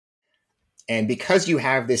And because you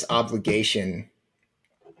have this obligation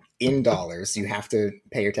in dollars, you have to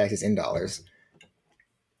pay your taxes in dollars,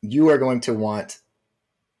 you are going to want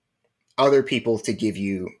other people to give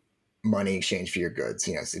you money in exchange for your goods.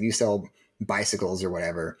 So if you sell bicycles or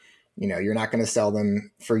whatever, you're not going to sell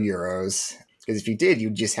them for euros, because if you did,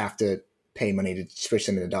 you'd just have to pay money to switch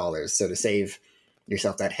them into dollars. So to save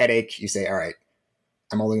yourself that headache, you say, all right,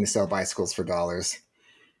 I'm only going to sell bicycles for dollars.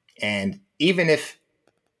 And even if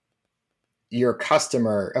your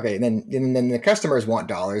customer, then the customers want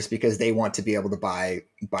dollars because they want to be able to buy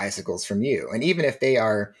bicycles from you. And even if they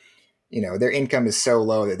are, their income is so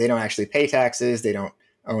low that they don't actually pay taxes, they don't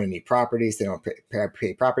own any properties, they don't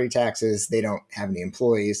pay property taxes, they don't have any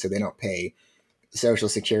employees, so they don't pay social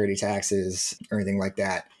security taxes or anything like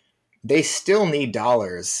that, they still need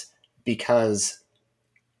dollars because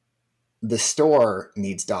the store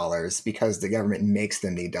needs dollars because the government makes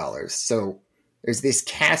them need dollars. So there's this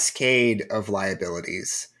cascade of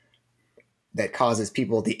liabilities that causes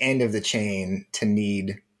people at the end of the chain to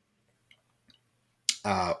need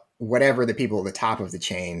whatever the people at the top of the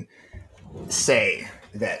chain say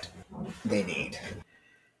that they need.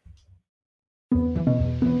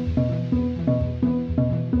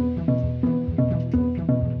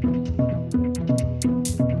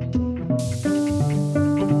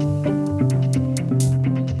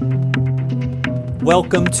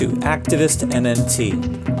 Welcome to Activist MMT,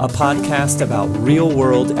 a podcast about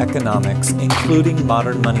real-world economics, including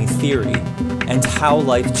modern money theory, and how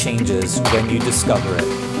life changes when you discover it.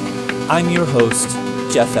 I'm your host,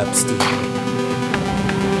 Jeff Epstein.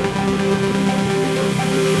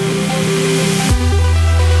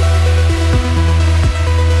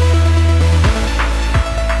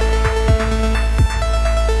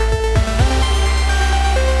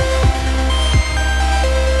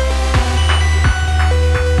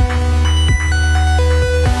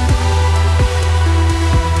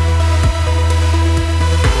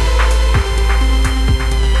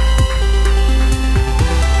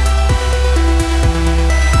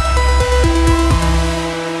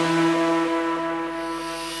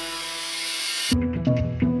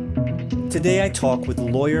 Today I talk with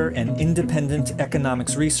lawyer and independent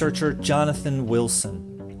economics researcher Jonathan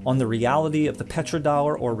Wilson on the reality of the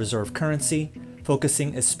petrodollar or reserve currency,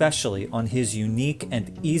 focusing especially on his unique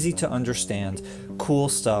and easy to understand cool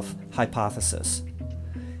stuff hypothesis.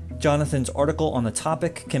 Jonathan's article on the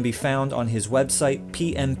topic can be found on his website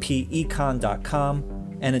pmpecon.com,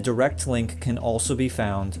 and a direct link can also be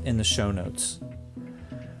found in the show notes.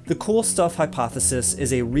 The cool stuff hypothesis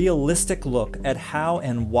is a realistic look at how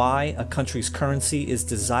and why a country's currency is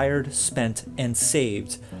desired, spent, and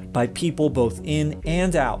saved by people both in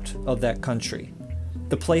and out of that country.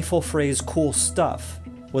 The playful phrase cool stuff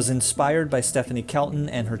was inspired by Stephanie Kelton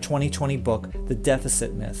and her 2020 book, The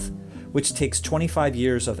Deficit Myth, which takes 25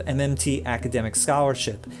 years of MMT academic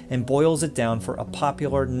scholarship and boils it down for a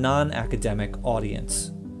popular non-academic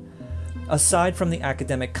audience. Aside from the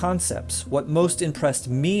academic concepts, what most impressed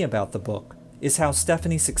me about the book is how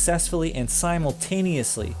Stephanie successfully and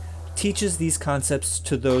simultaneously teaches these concepts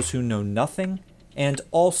to those who know nothing, and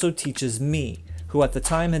also teaches me, who at the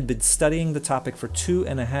time had been studying the topic for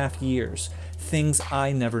 2.5 years, things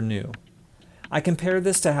I never knew. I compare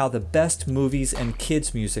this to how the best movies and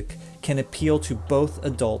kids' music can appeal to both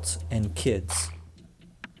adults and kids.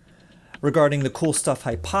 Regarding the cool stuff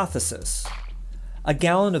hypothesis, a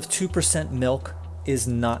gallon of 2% milk is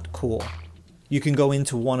not cool. You can go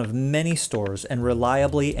into one of many stores and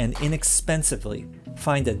reliably and inexpensively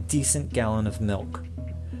find a decent gallon of milk.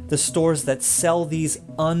 The stores that sell these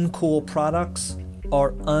uncool products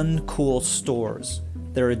are uncool stores.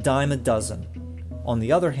 They're a dime a dozen. On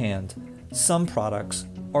the other hand, some products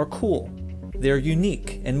are cool. They're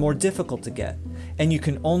unique and more difficult to get, and you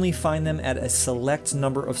can only find them at a select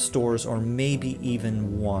number of stores or maybe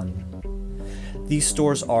even one. These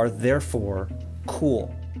stores are, therefore,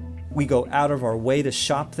 cool. We go out of our way to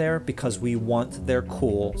shop there because we want their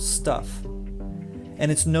cool stuff.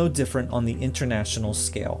 And it's no different on the international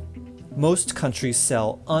scale. Most countries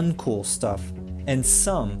sell uncool stuff, and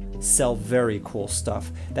some sell very cool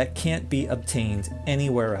stuff that can't be obtained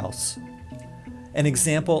anywhere else. An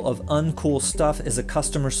example of uncool stuff is a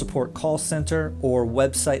customer support call center or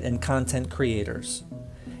website and content creators.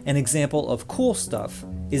 An example of cool stuff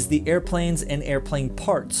is the airplanes and airplane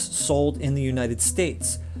parts sold in the United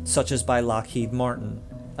States, such as by Lockheed Martin.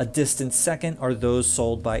 A distant second are those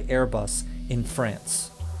sold by Airbus in France.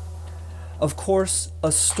 Of course,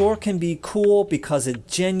 a store can be cool because it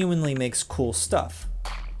genuinely makes cool stuff.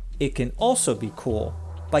 It can also be cool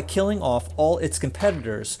by killing off all its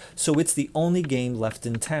competitors so it's the only game left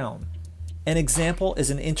in town. An example is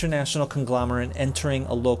an international conglomerate entering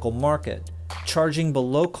a local market, charging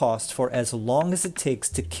below cost for as long as it takes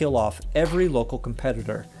to kill off every local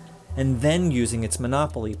competitor, and then using its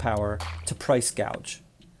monopoly power to price gouge.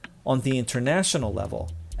 On the international level,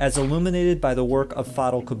 as illuminated by the work of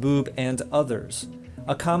Fadl Kaboub and others,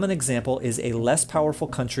 a common example is a less powerful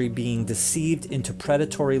country being deceived into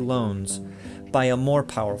predatory loans by a more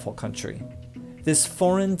powerful country. This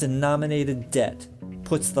foreign-denominated debt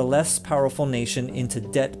puts the less powerful nation into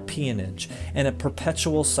debt peonage and a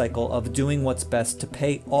perpetual cycle of doing what's best to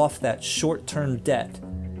pay off that short-term debt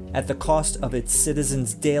at the cost of its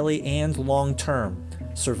citizens' daily and long-term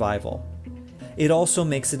survival. It also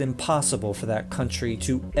makes it impossible for that country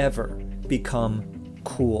to ever become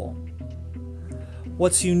cool.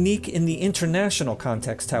 What's unique in the international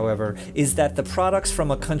context, however, is that the products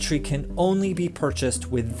from a country can only be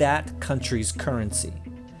purchased with that country's currency.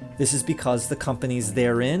 This is because the companies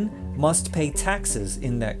therein must pay taxes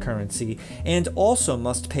in that currency and also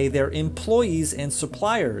must pay their employees and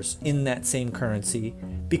suppliers in that same currency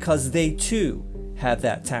because they too have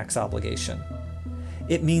that tax obligation.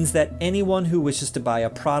 It means that anyone who wishes to buy a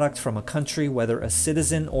product from a country, whether a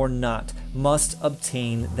citizen or not, must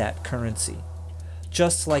obtain that currency.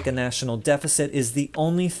 Just like a national deficit is the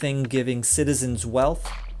only thing giving citizens wealth,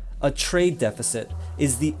 a trade deficit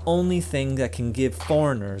is the only thing that can give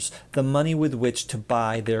foreigners the money with which to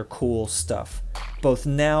buy their cool stuff, both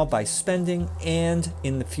now by spending and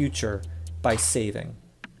in the future by saving.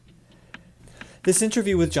 This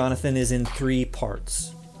interview with Jonathan is in 3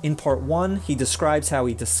 parts. In part 1, he describes how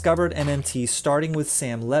he discovered MMT starting with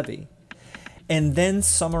Sam Levy, and then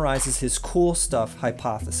summarizes his cool stuff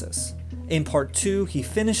hypothesis. In part 2, he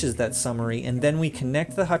finishes that summary, and then we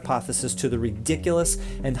connect the hypothesis to the ridiculous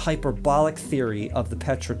and hyperbolic theory of the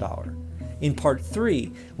petrodollar. In part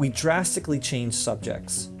 3, we drastically change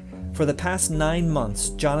subjects. For the past 9 months,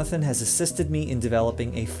 Jonathan has assisted me in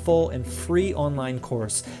developing a full and free online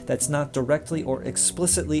course that's not directly or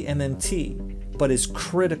explicitly MMT, but is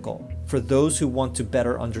critical for those who want to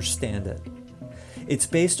better understand it. It's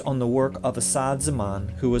based on the work of Asad Zaman,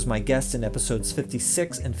 who was my guest in episodes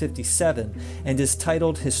 56 and 57, and is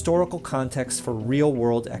titled Historical Context for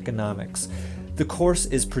Real-World Economics. The course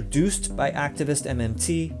is produced by Activist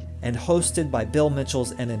MMT and hosted by Bill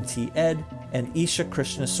Mitchell's MMT Ed and Isha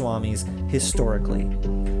Krishnaswamy's Historically.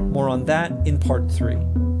 More on that in part 3.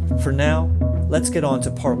 For now, let's get on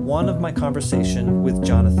to part 1 of my conversation with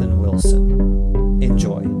Jonathan Wilson.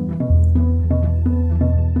 Enjoy.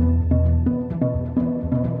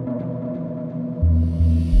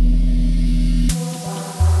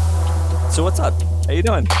 So what's up? How you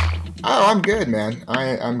doing? Oh, I'm good, man.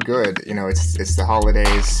 I'm good. You know, it's the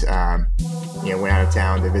holidays. Went out of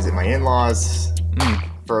town to visit my in-laws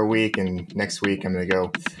for a week, and next week I'm gonna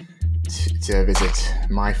go to visit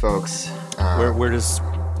my folks. Where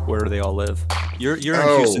do they all live? You're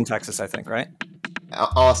in Houston, Texas, I think, right?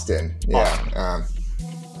 Austin. Yeah. Austin.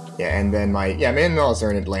 And then my in-laws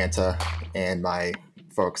are in Atlanta, and my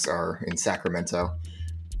folks are in Sacramento.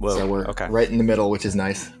 Whoa, so we're okay. right in the middle, which is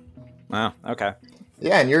nice. Wow. Okay.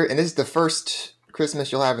 Yeah, and this is the first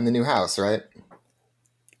Christmas you'll have in the new house, right?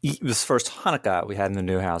 It was first Hanukkah we had in the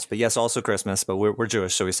new house, but yes, also Christmas. But we're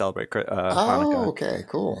Jewish, so we celebrate Hanukkah. Oh, okay,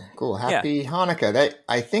 cool. Happy Hanukkah!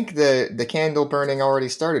 I think the candle burning already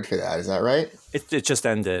started for that. Is that right? It just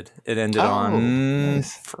ended. It ended on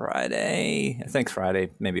Friday. I think Friday,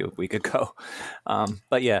 maybe a week ago.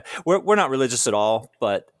 But yeah, we're not religious at all.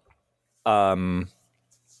 But the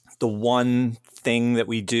one thing that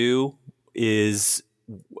we do is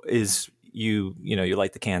you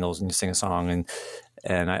light the candles and you sing a song,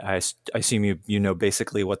 and I assume you know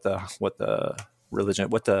basically what the religion,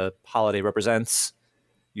 what the holiday represents.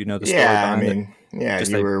 You know the story behind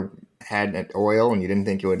it. Had oil and you didn't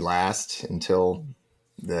think it would last until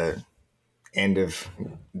the end of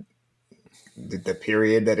the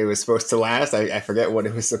period that it was supposed to last. I forget what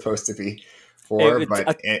it was supposed to be for,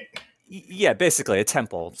 yeah, basically a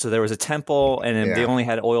temple. So there was a temple, and they only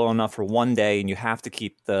had oil enough for one day, and you have to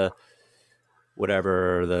keep there's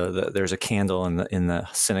a candle in the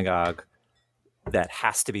synagogue that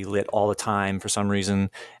has to be lit all the time for some reason,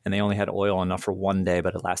 and they only had oil enough for one day,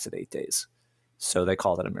 but it lasted 8 days. So they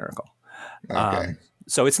called it a miracle. Okay.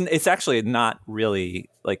 So it's actually not really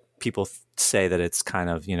like people say that it's kind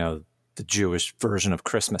of, the Jewish version of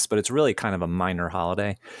Christmas, but it's really kind of a minor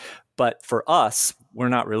holiday. But for us, we're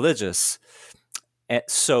not religious.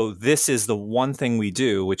 So this is the one thing we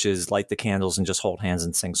do, which is light the candles and just hold hands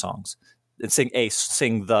and sing songs. And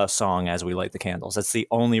sing the song as we light the candles. That's the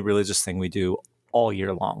only religious thing we do all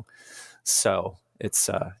year long. So it's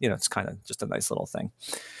it's kind of just a nice little thing.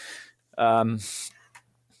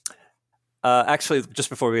 Actually, just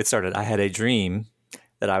before we get started, I had a dream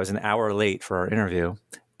that I was an hour late for our interview,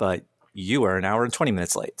 but you were an hour and 20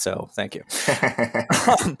 minutes late. So thank you.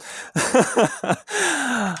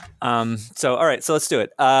 So, all right, so let's do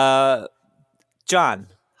it. John,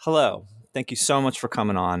 hello. Thank you so much for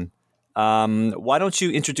coming on. Why don't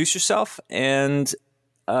you introduce yourself? And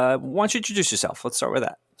why don't you introduce yourself? Let's start with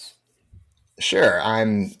that. Sure.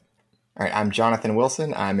 I'm Jonathan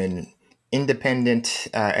Wilson. I'm an independent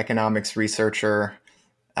economics researcher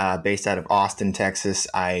based out of Austin, Texas.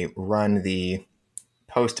 I run the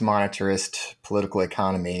Post-Monetarist Political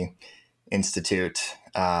Economy Institute,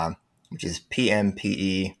 which is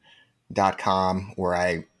pmpe.com, where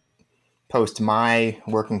I post my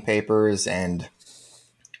working papers and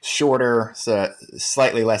shorter, so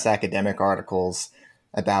slightly less academic articles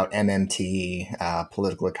about MMT,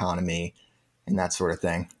 political economy, and that sort of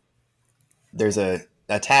thing. There's a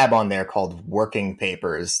tab on there called Working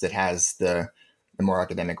Papers that has the more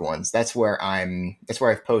academic ones. That's where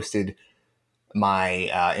I've posted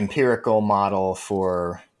my empirical model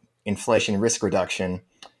for inflation risk reduction,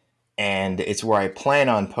 and it's where I plan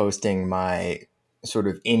on posting my sort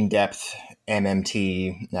of in-depth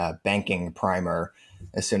MMT banking primer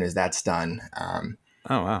as soon as that's done.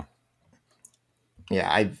 Oh wow! Yeah,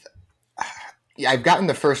 I've gotten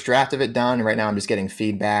the first draft of it done. Right now, I'm just getting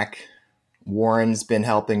feedback. Warren's been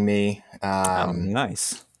helping me.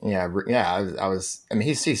 Nice. Yeah. I mean,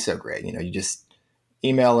 he's so great. You just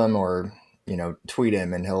email him or tweet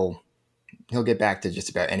him, and he'll get back to just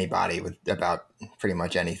about anybody about pretty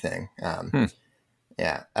much anything.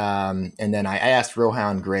 Yeah. And then I asked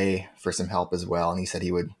Rohan Gray for some help as well, and he said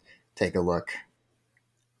he would take a look.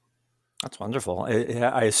 That's wonderful.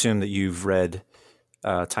 I assume that you've read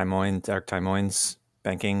Derek Tymoin's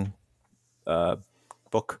banking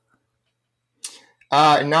book.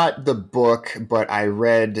 Not the book, but I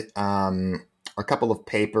read a couple of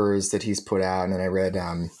papers that he's put out, and then I read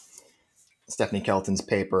Stephanie Kelton's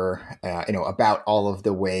paper, about all of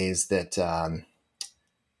the ways that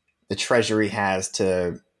the Treasury has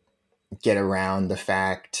to get around the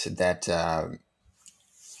fact that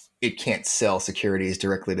it can't sell securities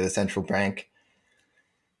directly to the central bank.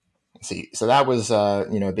 So that was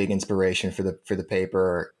a big inspiration for the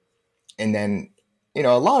paper, and then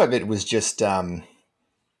a lot of it was just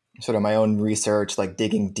sort of my own research, like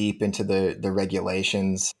digging deep into the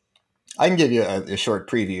regulations. I can give you a short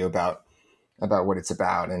preview about what it's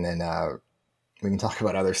about, and then we can talk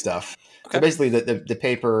about other stuff. Okay. So basically, the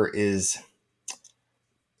paper is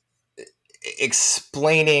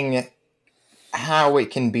explaining how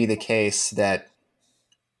it can be the case that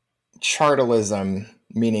chartalism,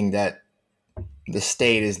 meaning that the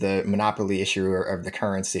state is the monopoly issuer of the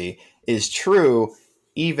currency, is true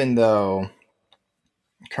even though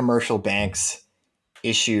commercial banks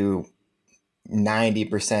issue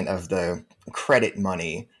 90% of the credit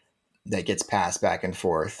money that gets passed back and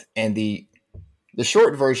forth. And the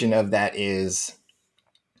short version of that is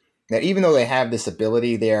that even though they have this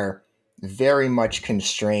ability, they are very much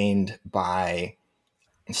constrained by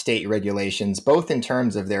state regulations, both in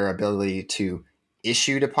terms of their ability to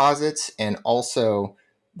issue deposits and also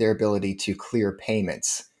their ability to clear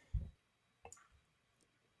payments.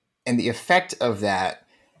 And the effect of that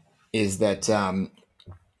is that,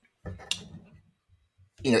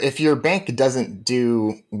 if your bank doesn't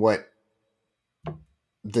do what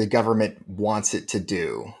the government wants it to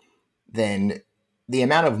do, then the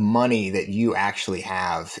amount of money that you actually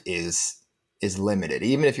have is limited.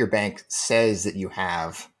 Even if your bank says that you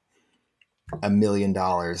have $1 million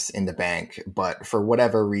in the bank, but for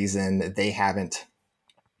whatever reason they haven't,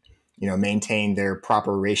 maintained their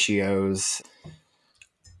proper ratios,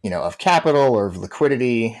 of capital or of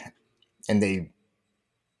liquidity, and they,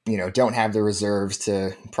 don't have the reserves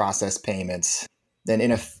to process payments, then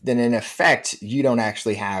in effect, you don't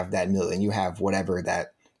actually have that million. You have whatever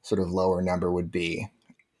that sort of lower number would be.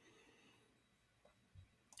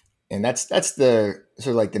 And that's the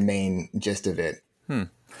sort of like the main gist of it.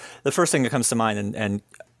 The first thing that comes to mind, and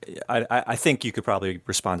I think you could probably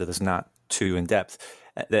respond to this not too in depth,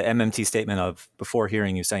 the MMT statement of, before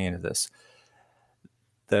hearing you say any of this,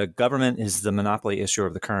 the government is the monopoly issuer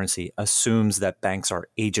of the currency, assumes that banks are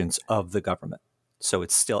agents of the government. So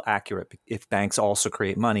it's still accurate. If banks also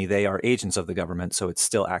create money, they are agents of the government. So it's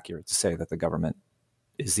still accurate to say that the government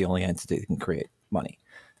is the only entity that can create money.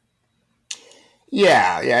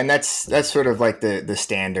 Yeah, and that's sort of like the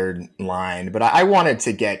standard line. But I wanted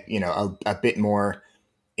to get a bit more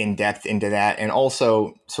in depth into that, and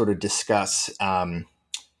also sort of discuss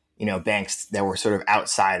banks that were sort of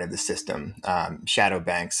outside of the system, shadow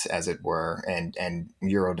banks, as it were, and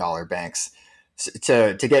Eurodollar banks,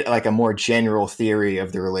 to get like a more general theory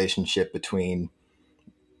of the relationship between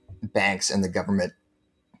banks and the government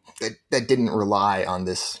that didn't rely on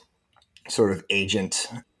this sort of agent,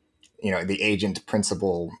 the agent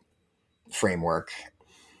principle framework.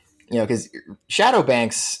 Because shadow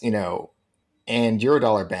banks, and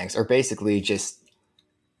Eurodollar banks are basically just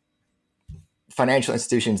financial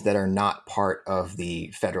institutions that are not part of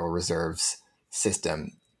the Federal Reserve's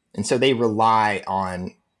system. And so they rely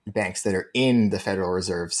on banks that are in the Federal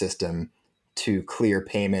Reserve system to clear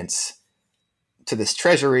payments to this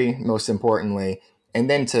treasury, most importantly, and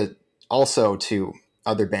then to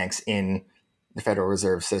other banks in the Federal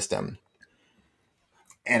Reserve system.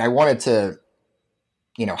 And I wanted to,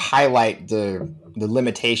 highlight the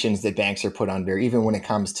limitations that banks are put under, even when it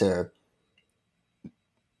comes to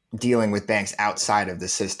dealing with banks outside of the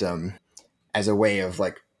system, as a way of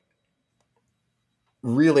like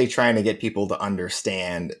really trying to get people to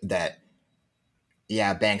understand that,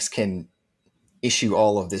 yeah, banks can issue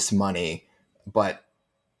all of this money, but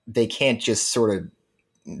they can't just sort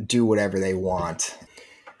of do whatever they want.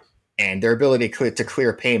 And their ability to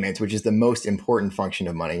clear payments, which is the most important function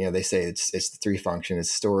of money. They say it's the three functions: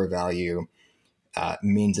 it's store of value,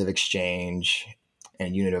 means of exchange,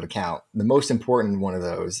 and unit of account. The most important one of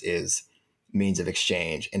those is means of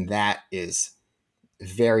exchange, and that is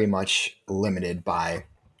very much limited by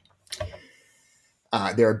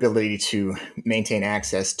their ability to maintain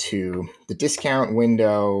access to the discount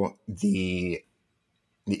window, the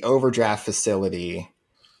overdraft facility,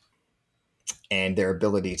 and their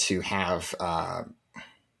ability to have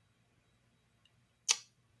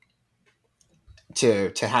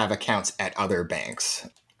to have accounts at other banks.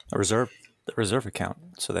 A reserve account.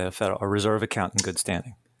 So they have a reserve account in good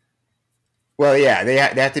standing. Well, yeah, they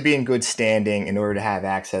have to be in good standing in order to have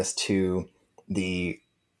access to the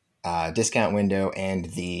discount window and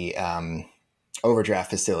the overdraft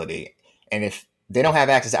facility. And if they don't have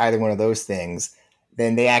access to either one of those things,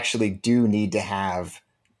 then they actually do need to have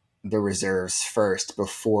the reserves first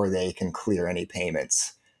before they can clear any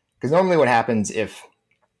payments. Because normally what happens if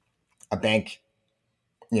a bank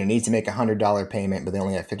needs to make a $100 payment, but they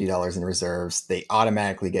only have $50 in reserves, they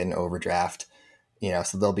automatically get an overdraft.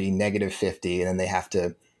 So they'll be negative 50, and then they have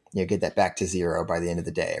to get that back to zero by the end of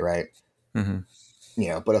the day, right?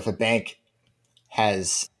 Mm-hmm. But if a bank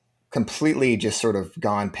has completely just sort of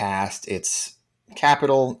gone past its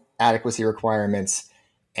capital adequacy requirements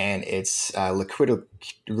and its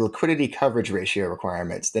liquidity coverage ratio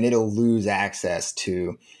requirements, then it'll lose access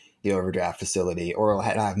to the overdraft facility, or it'll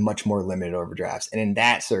have much more limited overdrafts. And in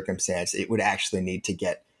that circumstance, it would actually need to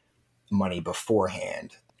get money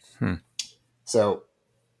beforehand. So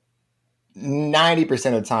 90%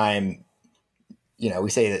 of the time, we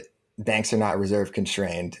say that banks are not reserve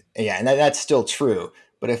constrained. Yeah, and that's still true.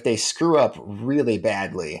 But if they screw up really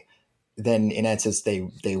badly, then in essence, they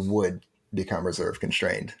would become reserve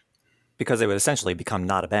constrained. Because they would essentially become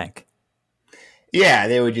not a bank. Yeah,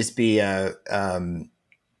 they would just be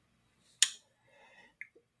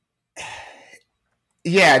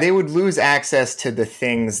they would lose access to the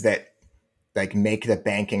things that like make the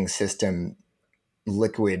banking system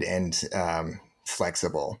liquid and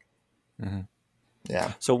flexible. Mm-hmm.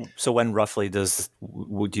 Yeah. So when roughly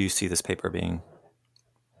would you see this paper being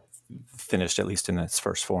finished, at least in its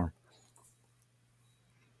first form?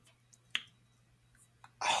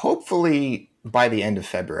 Hopefully by the end of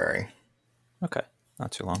February. Okay,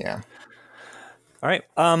 not too long. Yeah. All right.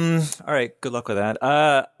 All right. Good luck with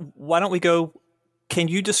that. Why don't we go? Can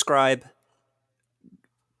you describe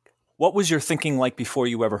what was your thinking like before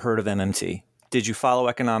you ever heard of MMT? Did you follow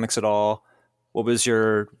economics at all?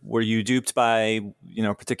 Were you duped by,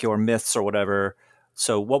 particular myths or whatever?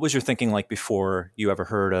 So what was your thinking like before you ever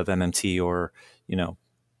heard of MMT or,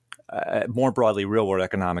 more broadly real world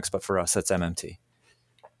economics, but for us, that's MMT.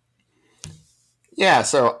 Yeah.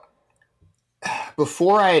 So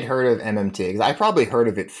before I had heard of MMT, because I probably heard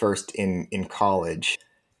of it first in college.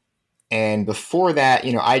 And before that,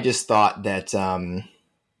 I just thought that,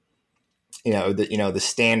 the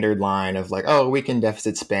standard line of like, oh, we can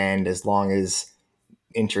deficit spend as long as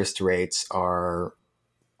interest rates are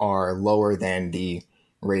lower than the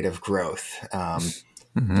rate of growth.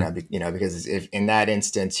 Because if in that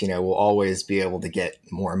instance, we'll always be able to get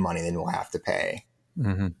more money than we'll have to pay.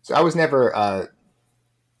 Mm-hmm. So I was never a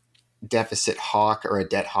deficit hawk or a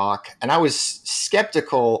debt hawk, and I was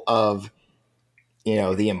skeptical of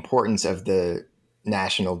the importance of the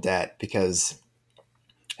national debt, because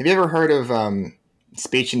have you ever heard of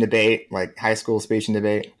speech and debate, like high school speech and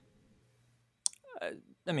debate?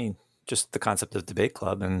 I mean, just the concept of debate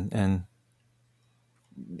club, and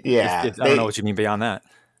Yeah, if I don't know what you mean beyond that.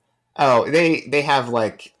 they have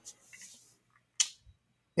like,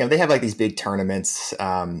 they have like these big tournaments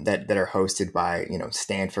that are hosted by,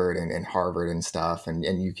 Stanford and Harvard and stuff,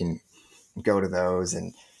 and you can go to those,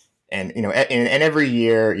 and and every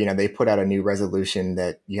year, they put out a new resolution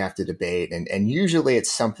that you have to debate, and usually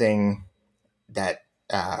it's something that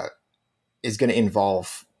is going to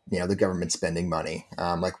involve, the government spending money.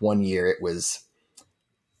 Like one year,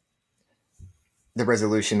 the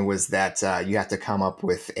resolution was that you have to come up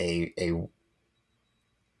with a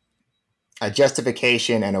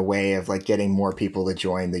justification and a way of like getting more people to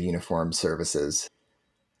join the uniformed services.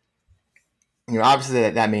 Obviously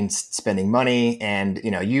that means spending money, and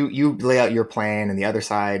you lay out your plan, and the other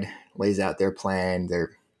side lays out their plan,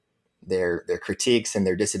 their critiques and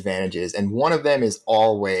their disadvantages, and one of them is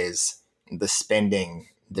always the spending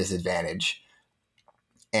disadvantage,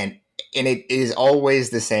 and it is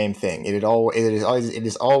always the same thing. It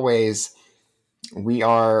is always we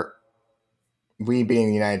being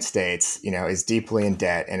the United States, is deeply in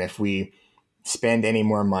debt, and if we spend any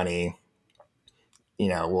more money,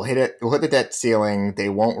 we'll hit the debt ceiling. They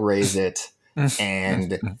won't raise it,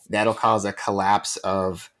 and that'll cause a collapse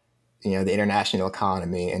of, the international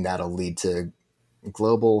economy, and that'll lead to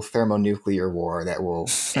global thermonuclear war that will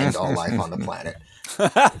end all life on the planet.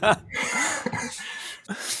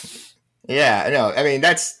 Yeah, no, I mean,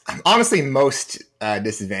 that's honestly most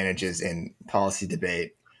disadvantages in policy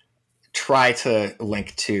debate try to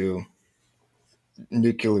link to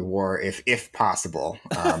nuclear war if possible.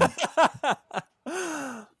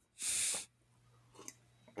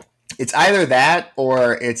 It's either that,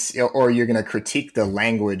 or you're going to critique the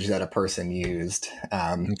language that a person used.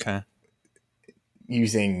 Okay.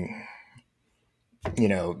 Using,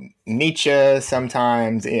 Nietzsche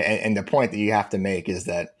sometimes, and the point that you have to make is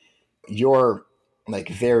that your like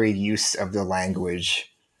very use of the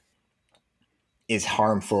language is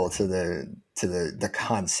harmful to the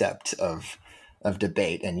concept of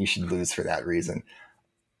debate, and you should lose for that reason.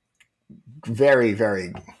 Very,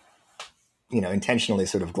 very, intentionally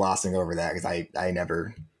sort of glossing over that, because I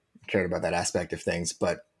never cared about that aspect of things.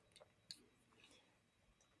 But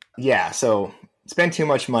yeah, so spend too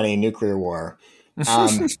much money, nuclear war.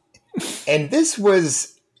 And this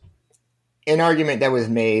was an argument that was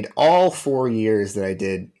made all 4 years that I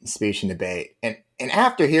did speech and debate. And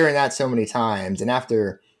after hearing that so many times, and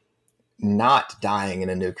after not dying in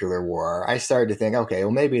a nuclear war, I started to think, okay,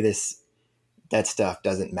 well, maybe that stuff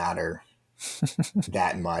doesn't matter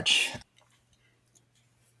that much.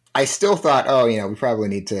 I still thought, we probably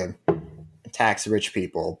need to tax rich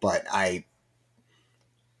people, but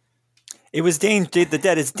the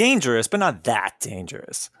debt is dangerous, but not that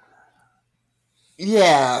dangerous.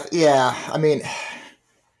 Yeah. I mean,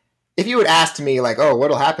 if you had asked me like, oh,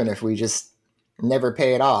 what'll happen if we just never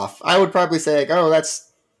pay it off? I would probably say like, oh,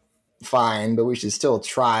 that's fine, but we should still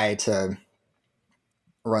try to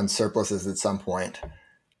run surpluses at some point.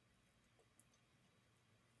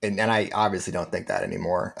 And I obviously don't think that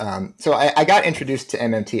anymore. So I got introduced to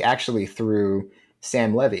MMT actually through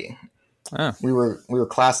Sam Levy. Oh. We were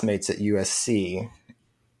classmates at USC.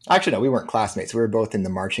 Actually, no, we weren't classmates. We were both in the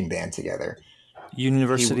marching band together.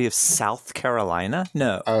 University of South Carolina?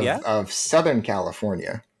 No. Of Southern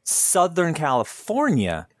California. Southern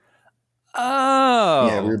California? Oh.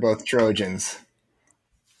 Yeah, we were both Trojans.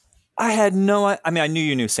 I mean, I knew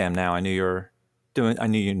you knew Sam now. I knew you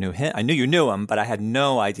knew him. I knew you knew him, but I had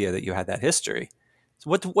no idea that you had that history. So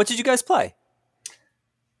what did you guys play?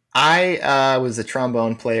 I was a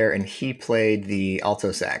trombone player, and he played the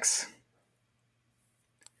alto sax.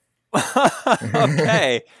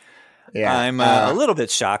 Okay. Yeah, I'm a little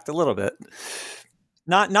bit shocked. A little bit.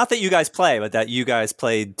 Not that you guys play, but that you guys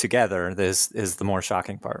played together is the more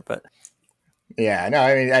shocking part. But yeah, no,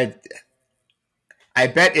 I mean, I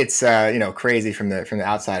bet it's crazy from the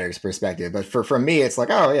outsider's perspective, but for me, it's like,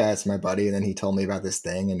 oh yeah, it's my buddy, and then he told me about this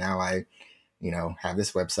thing, and now I, have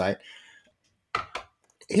this website.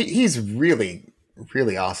 He's really,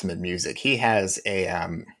 really awesome at music. He has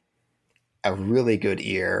a really good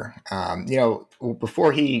ear.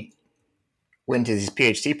 Before he went to his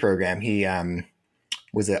PhD program, he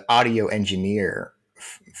was an audio engineer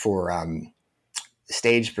for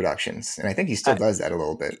stage productions, and I think he still does that a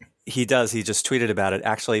little bit. He does. He just tweeted about it.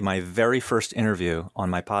 Actually, my very first interview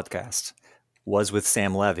on my podcast was with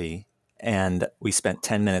Sam Levy, and we spent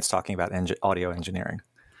 10 minutes talking about audio engineering.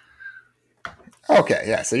 Okay,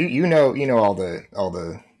 yeah. So you know all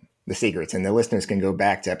the secrets, and the listeners can go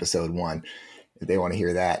back to episode 1 if they want to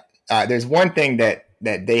hear that. There's one thing that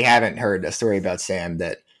they haven't heard, a story about Sam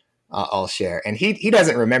that I'll share. And he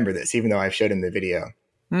doesn't remember this, even though I've showed him the video.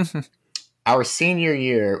 Mhm. Our senior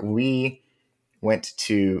year, we went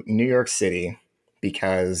to New York City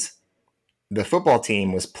because the football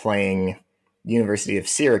team was playing University of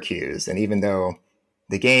Syracuse. And even though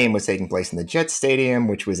the game was taking place in the Jet Stadium,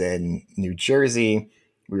 which was in New Jersey,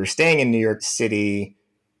 we were staying in New York City,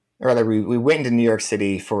 or rather, we went into New York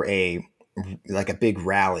City for a big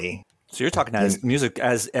rally. So you're talking as music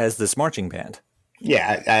as this marching band.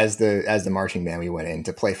 Yeah, as the marching band, we went in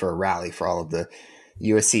to play for a rally for all of the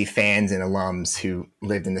USC fans and alums who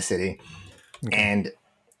lived in the city. Okay. And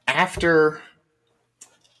after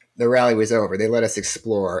the rally was over, they let us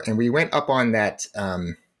explore, and we went up on that.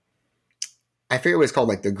 I forget what it's called,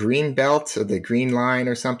 like the Green Belt or the Green Line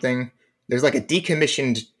or something. There's like a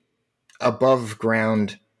decommissioned above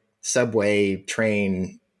ground subway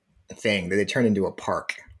train thing that they turned into a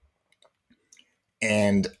park.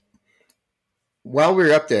 And while we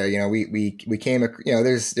were up there, we came,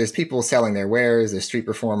 there's people selling their wares, there's street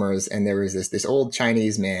performers, and there was this old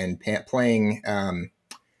Chinese man playing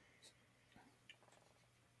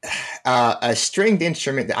a stringed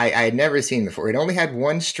instrument that I had never seen before. It only had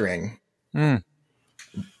one string, but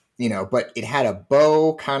it had a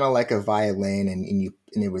bow, kind of like a violin, and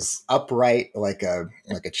it was upright like a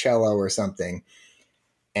cello or something.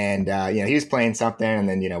 And he was playing something, and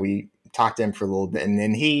then we talked to him for a little bit, and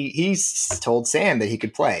then he told Sam that he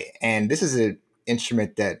could play. And this is an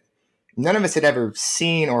instrument that none of us had ever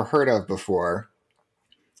seen or heard of before.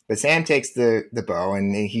 But Sam takes the bow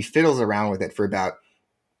and he fiddles around with it for about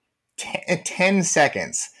 10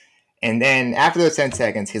 seconds. And then after those 10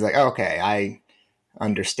 seconds, he's like, okay, I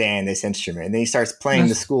understand this instrument. And then he starts playing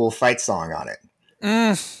the school fight song on it.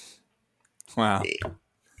 Wow.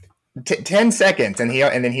 10 seconds, and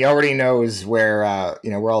then he already knows where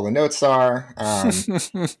where all the notes are, how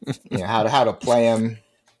to play them,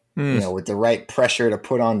 with the right pressure to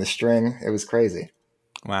put on the string. It was crazy.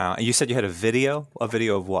 Wow. You said you had a video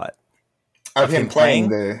of what? Of him playing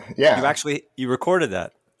You recorded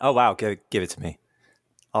that. Oh wow, give it to me.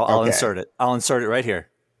 I'll insert it. I'll insert it right here.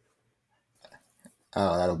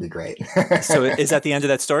 Oh, that'll be great. So is that the end of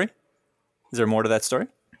that story? Is there more to that story?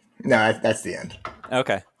 No, that's the end.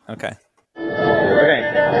 Okay.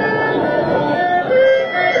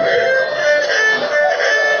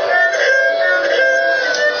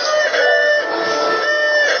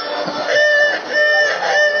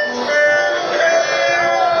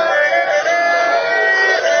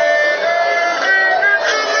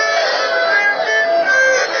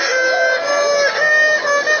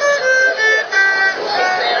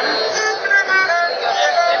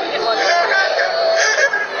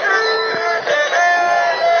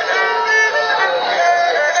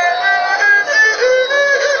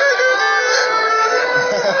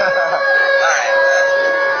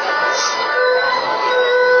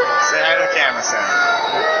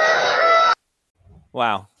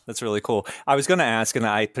 Wow, that's really cool. I was going to ask, and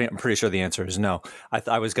I'm pretty sure the answer is no.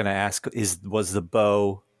 I was going to ask: was the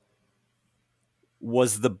bow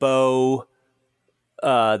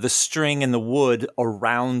the string and the wood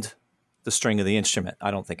around the string of the instrument? I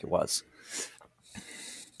don't think it was.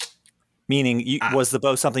 Meaning, was the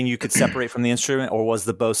bow something you could separate from the instrument, or was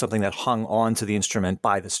the bow something that hung onto the instrument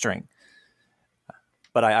by the string?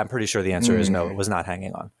 But I'm pretty sure the answer is no. It was not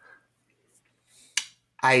hanging on.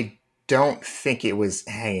 I don't think it was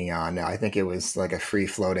hanging on. No, I think it was like a free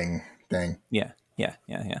floating thing. Yeah.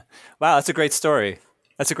 Wow, that's a great story.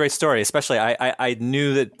 Especially, I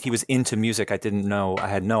knew that he was into music. I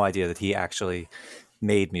had no idea that he actually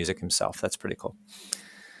made music himself. That's pretty cool.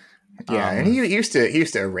 Yeah, and he used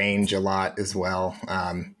to arrange a lot as well.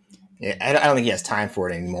 I don't think he has time for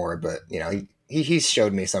it anymore, but he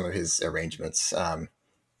showed me some of his arrangements.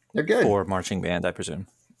 They're good for marching band, I presume.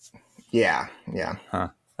 Yeah. Huh.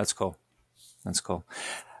 That's cool.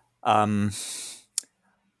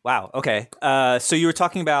 Wow. Okay. So you were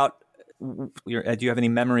talking about. Do you have any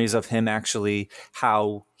memories of him actually,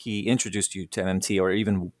 how he introduced you to MMT, or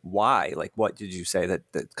even why? Like, what did you say that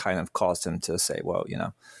kind of caused him to say, well,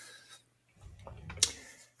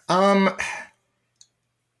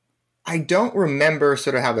 I don't remember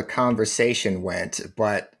sort of how the conversation went,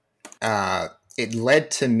 but it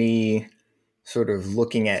led to me sort of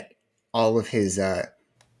looking at all of his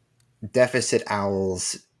Deficit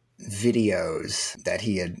Owls videos that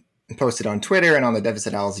he had posted on Twitter and on the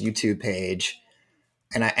Deficit Owls YouTube page.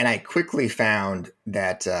 And I quickly found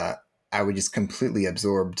that I was just completely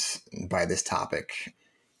absorbed by this topic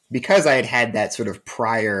because I had that sort of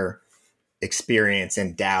prior experience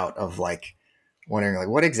and doubt of like wondering like,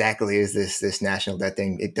 what exactly is this national debt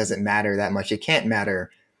thing? It doesn't matter that much. It can't matter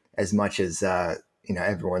as much as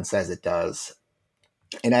everyone says it does.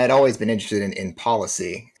 And I had always been interested in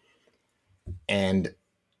policy. And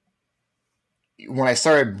when I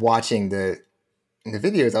started watching the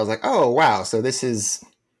videos, I was like, oh, wow. So this is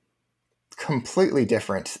completely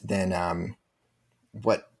different than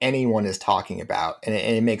what anyone is talking about. And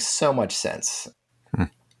it makes so much sense.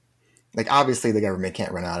 Like, obviously, the government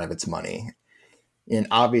can't run out of its money. And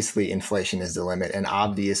obviously, inflation is the limit. And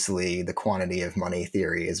obviously, the quantity of money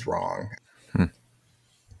theory is wrong.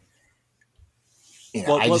 Do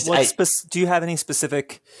you have any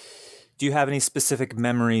specific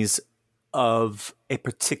memories of a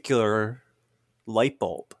particular light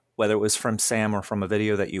bulb, whether it was from Sam or from a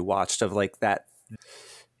video that you watched of like that,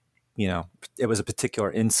 it was a particular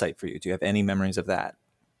insight for you? Do you have any memories of that?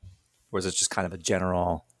 Or is it just kind of a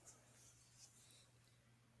general?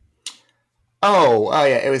 Oh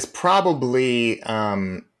yeah. It was probably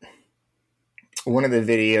one of the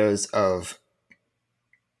videos of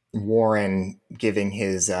Warren giving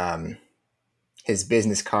his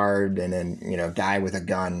business card and then, guy with a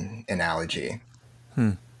gun analogy.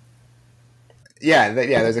 Yeah,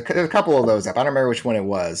 there's a couple of those up. I don't remember which one it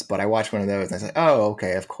was, but I watched one of those and I said, oh,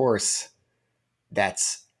 okay, of course,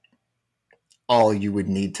 that's all you would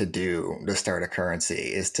need to do to start a currency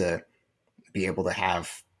is to be able to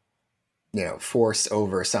have, force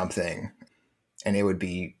over something, and it would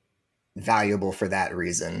be valuable for that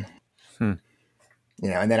reason. And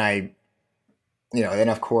then then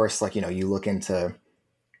of course, like, you look into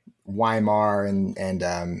Weimar and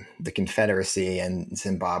the Confederacy and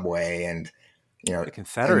Zimbabwe and, the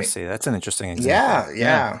Confederacy. That's an interesting example.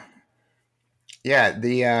 Yeah.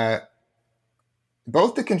 The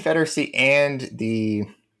both the Confederacy and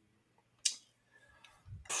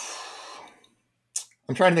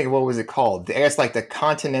I'm trying to think of what was it called. I guess like the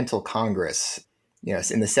Continental Congress.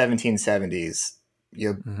 Yes, in the 1770s.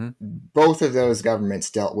 Both of those governments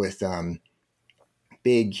dealt with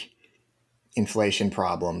big inflation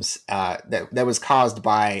problems that was caused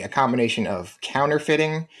by a combination of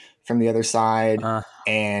counterfeiting from the other side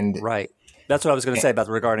and right. That's what I was going to say about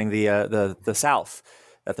regarding the South.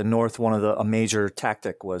 That the North, a major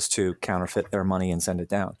tactic was to counterfeit their money and send it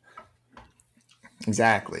down.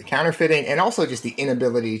 Exactly, counterfeiting, and also just the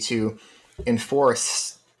inability to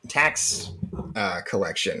enforce tax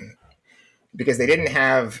collection because they didn't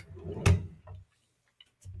have,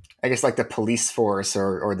 I guess, like the police force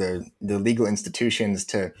or the legal institutions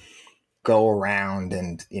to go around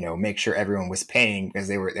and make sure everyone was paying because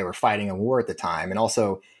they were fighting a war at the time, and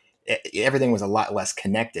also everything was a lot less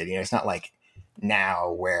connected. It's not like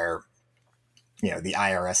now where the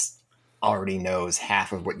IRS already knows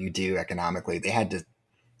half of what you do economically. They had to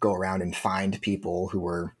go around and find people who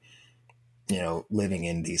were living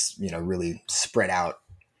in these really spread out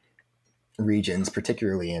regions,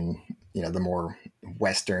 particularly in the more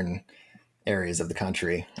western areas of the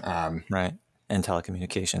country. Right. And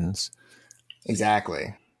telecommunications.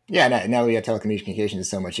 Exactly. Yeah. Now we have telecommunications is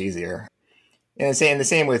so much easier. And the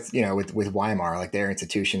same with with Weimar, like their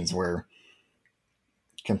institutions were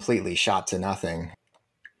completely shot to nothing.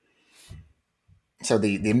 So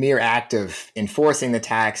the mere act of enforcing the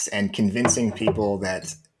tax and convincing people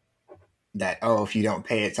that if you don't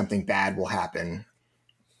pay it, something bad will happen,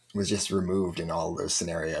 was just removed in all of those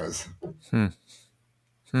scenarios.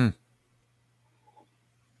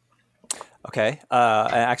 Okay.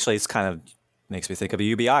 Actually, it's kind of makes me think of a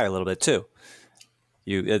UBI a little bit too.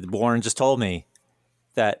 Warren just told me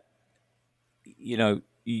that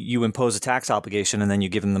you impose a tax obligation and then you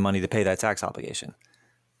give them the money to pay that tax obligation.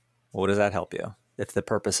 Well, what does that help you? If the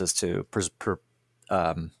purpose is to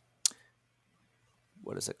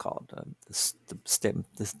what is it called?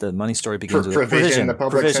 The money story begins with provision. The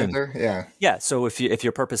public center. Yeah. Yeah. So if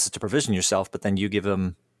your purpose is to provision yourself, but then you give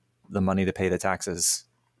them the money to pay the taxes,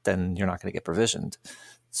 then you're not going to get provisioned.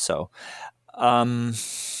 So, okay.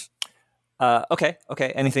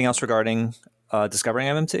 Anything else regarding discovering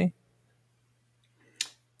MMT?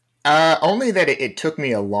 Only that it took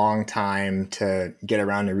me a long time to get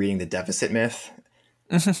around to reading The Deficit Myth.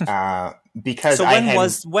 Because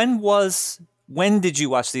when did you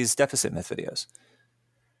watch these Deficit Myth videos?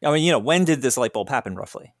 I mean, when did this light bulb happen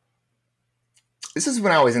roughly? This is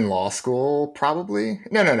when I was in law school, probably.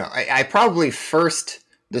 No. I probably first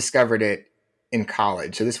discovered it in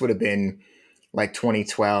college. So this would have been like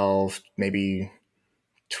 2012, maybe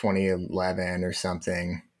 2011 or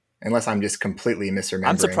something. Unless I'm just completely misremembering.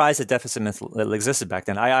 I'm surprised that Deficit Myth existed back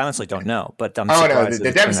then. I honestly don't know, but I'm surprised.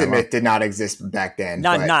 The Deficit Myth did not exist back then.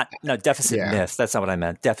 Deficit Myth. That's not what I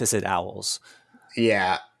meant. Deficit Owls.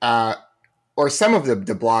 Yeah. Or some of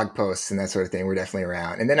the blog posts and that sort of thing were definitely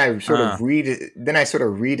around. And then I sort of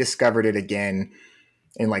rediscovered it again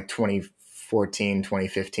in like 2014,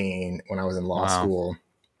 2015 when I was in law Wow. school.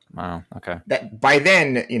 Wow. Okay. That by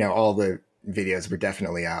then, all the videos were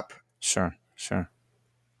definitely up. Sure.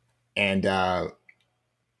 And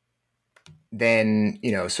then,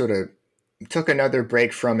 sort of took another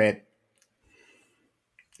break from it,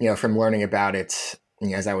 from learning about it,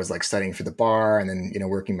 as I was like studying for the bar and then,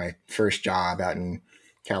 working my first job out in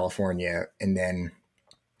California. And then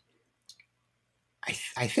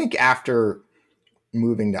I think after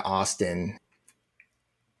moving to Austin,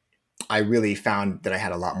 I really found that I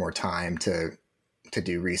had a lot more time to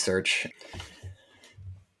do research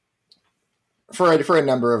for a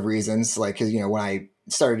number of reasons. Like, because when I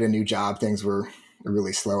started a new job, things were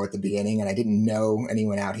really slow at the beginning, and I didn't know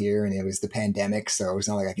anyone out here, and it was the pandemic, so it was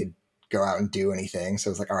not like I could go out and do anything. So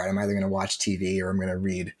it was like, all right, I'm either going to watch TV or I'm going to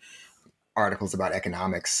read articles about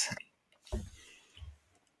economics.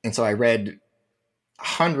 And so I read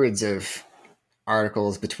hundreds of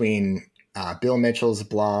articles between Bill Mitchell's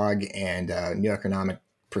blog and New Economic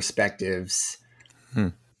Perspectives.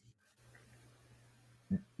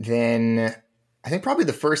 Then I think probably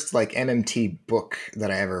the first like MMT book that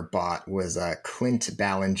I ever bought was Clint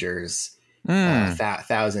Ballinger's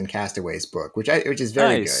Thousand Castaways book, which is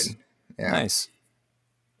very good. Yeah. Nice.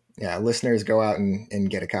 Yeah, listeners, go out and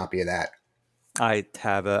get a copy of that. I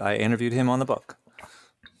interviewed him on the book.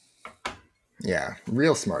 Yeah,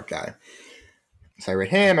 real smart guy. So I read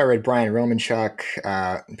him. I read Brian Romanchuk,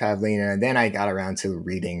 Pavlina. And then I got around to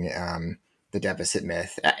reading The Deficit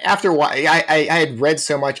Myth. After a while, I had read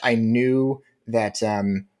so much, I knew that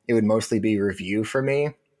it would mostly be review for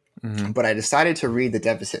me. Mm-hmm. But I decided to read The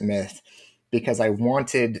Deficit Myth because I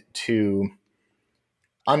wanted to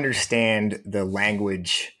understand the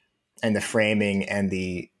language and the framing and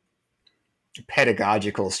the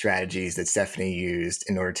pedagogical strategies that Stephanie used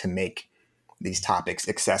in order to make these topics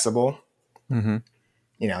accessible. Mm-hmm.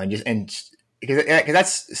 And because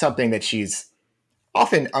that's something that she's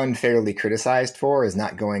often unfairly criticized for, is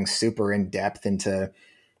not going super in depth into,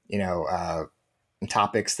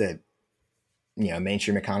 topics that,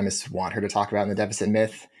 mainstream economists want her to talk about in The Deficit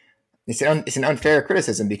Myth. It's an unfair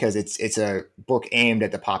criticism because it's a book aimed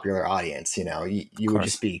at the popular audience. You would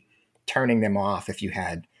just be turning them off if you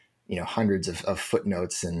had, hundreds of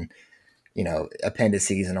footnotes and,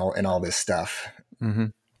 appendices and all this stuff. Mm-hmm.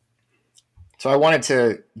 So I wanted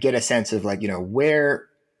to get a sense of like,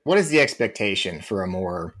 what is the expectation for a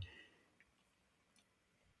more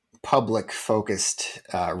public focused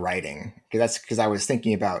writing? Because I was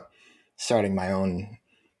thinking about starting my own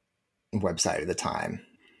website at the time.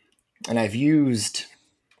 And I've used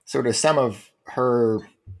sort of some of her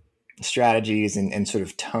strategies and sort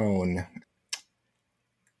of tone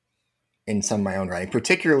in some of my own writing,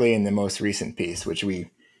 particularly in the most recent piece, which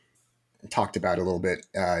we talked about a little bit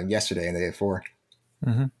yesterday and the day before.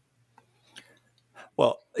 Mm-hmm.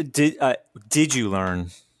 Well, did you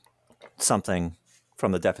learn something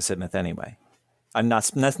from The Deficit Myth anyway? I'm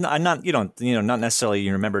not. You don't. Not necessarily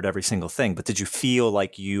you remembered every single thing, but did you feel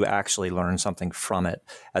like you actually learned something from it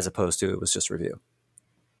as opposed to it was just review?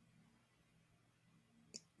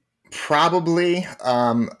 Probably.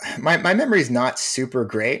 My memory is not super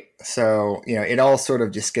great, so it all sort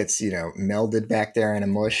of just gets melded back there in a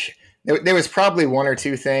mush. There was probably one or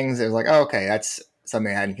two things that was like, oh, okay, that's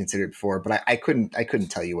something I hadn't considered before, but I couldn't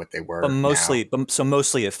tell you what they were. But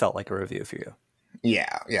mostly it felt like a review for you.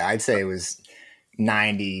 Yeah, I'd say it was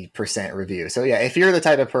 90% review. So yeah, if you're the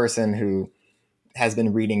type of person who has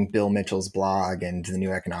been reading Bill Mitchell's blog and the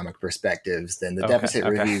New Economic Perspectives, then the Deficit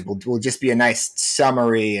Review will just be a nice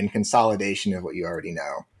summary and consolidation of what you already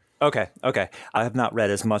know. Okay. I have not read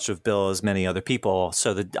as much of Bill as many other people,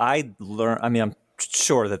 so that I'm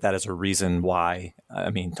sure that is a reason why.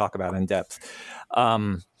 Talk about in depth.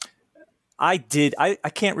 I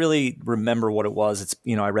can't really remember what it was. It's,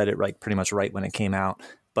 I read it pretty much right when it came out,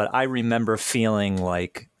 but I remember feeling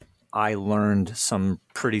like I learned some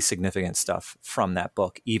pretty significant stuff from that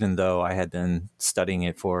book, even though I had been studying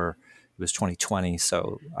it it was 2020.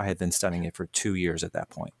 So I had been studying it for 2 years at that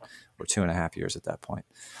point, or 2.5 years at that point.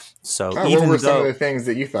 So what were some of the things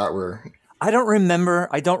that you thought were... I don't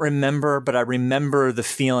remember, but I remember the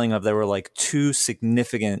feeling of there were like two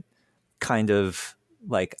significant kind of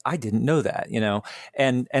like, I didn't know that,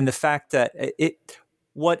 and the fact that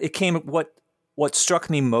what struck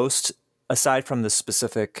me most, aside from the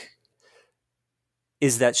specific,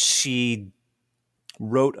 is that she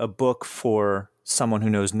wrote a book for someone who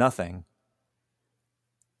knows nothing,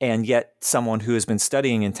 and yet someone who has been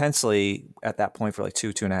studying intensely at that point for like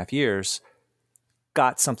 2.5 years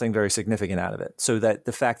got something very significant out of it. So that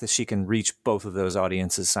the fact that she can reach both of those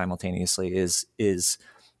audiences simultaneously is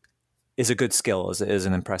is a good skill, is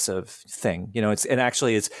an impressive thing.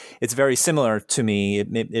 It's very similar to me.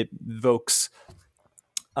 It evokes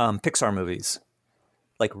Pixar movies.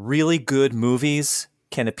 Like really good movies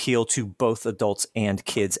can appeal to both adults and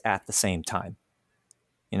kids at the same time.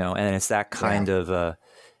 And it's that kind Yeah. of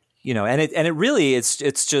and it really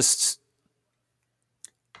it's just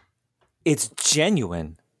it's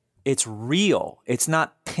genuine. It's real. It's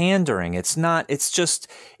not pandering. It's just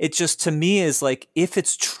to me is like, if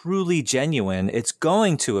it's truly genuine, it's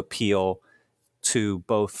going to appeal to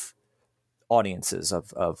both audiences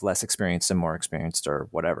of less experienced and more experienced or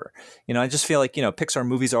whatever. I just feel like, Pixar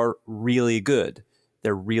movies are really good.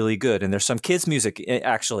 They're really good. And there's some kids music,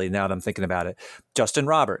 actually, now that I'm thinking about it, Justin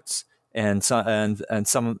Roberts and some,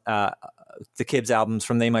 the kids albums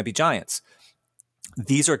from They Might Be Giants.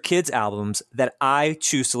 These are kids albums that I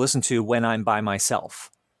choose to listen to when I'm by myself.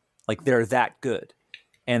 Like, they're that good.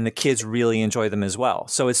 And the kids really enjoy them as well.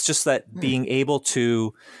 So it's just that being able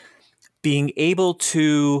to,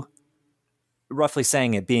 roughly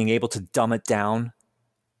saying it, being able to dumb it down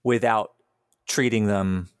without treating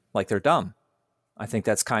them like they're dumb. I think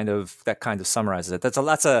that kind of summarizes it. That's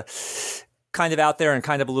a kind of out there and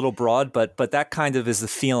kind of a little broad, but that kind of is the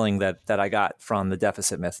feeling that I got from the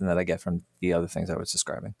deficit myth and that I get from the other things I was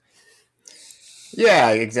describing. Yeah,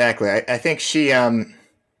 exactly. I think she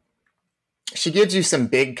gives you some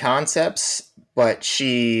big concepts, but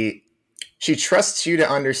she trusts you to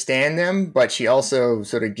understand them, but she also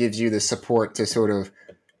sort of gives you the support to sort of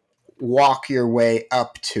walk your way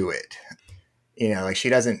up to it. Like she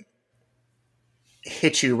doesn't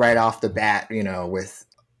hit you right off the bat, with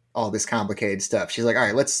all this complicated stuff. She's like, all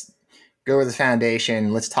right, let's go with the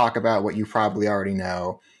foundation. Let's talk about what you probably already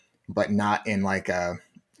know, but not in like a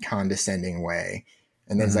condescending way.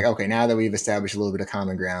 And then it's like, okay, now that we've established a little bit of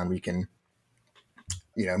common ground, we can,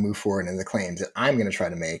 move forward into the claims that I'm going to try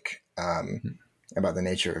to make about the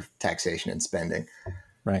nature of taxation and spending.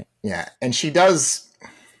 Right. Yeah. And she does,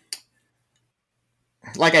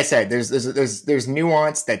 like I said, there's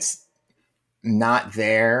nuance that's not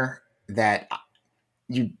there that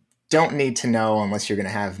you don't need to know unless you're going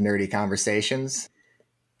to have nerdy conversations.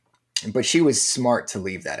 But she was smart to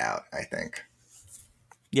leave that out, I think.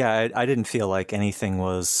 Yeah, I didn't feel like anything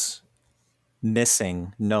was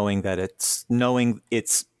missing, knowing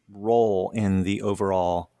its role in the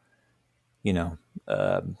overall,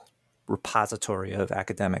 repository of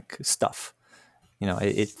academic stuff.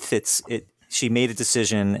 It fits it. She made a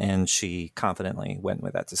decision and she confidently went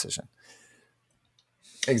with that decision.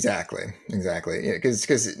 Exactly.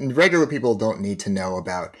 Because regular people don't need to know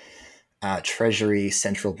about Treasury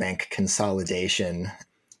central bank consolidation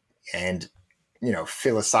and,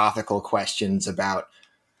 philosophical questions about,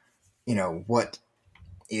 what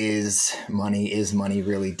is money? Is money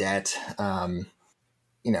really debt?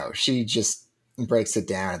 She just breaks it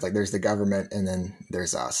down. It's like there's the government and then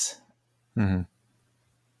there's us. Mm-hmm.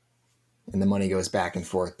 And the money goes back and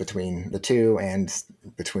forth between the two and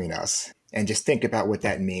between us. And just think about what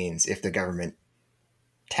that means if the government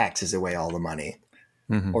taxes away all the money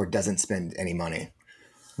or doesn't spend any money.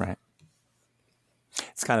 Right.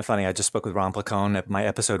 It's kind of funny. I just spoke with Ron Placone. My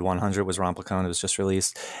episode 100 was Ron Placone. It was just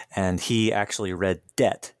released. And he actually read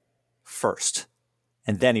Debt first.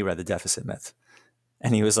 And then he read The Deficit Myth.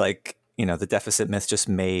 And he was like, the deficit myth just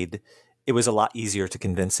made it was a lot easier to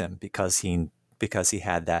convince him because he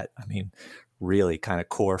had that, really kind of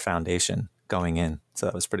core foundation going in. So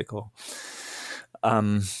that was pretty cool.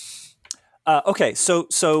 Okay,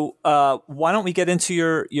 so why don't we get into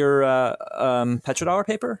your petrodollar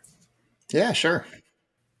paper? Yeah, sure.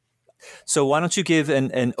 So why don't you give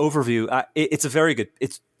an overview? It's a very good.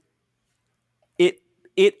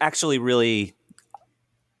 It actually really.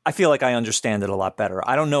 I feel like I understand it a lot better.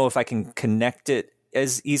 I don't know if I can connect it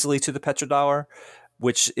as easily to the petrodollar,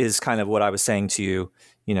 which is kind of what I was saying to you.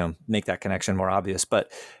 Make that connection more obvious.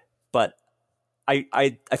 But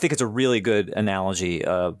I think it's a really good analogy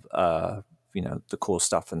of the cool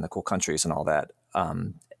stuff and the cool countries and all that.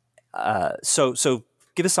 So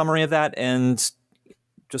give a summary of that and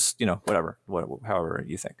just however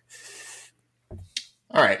you think.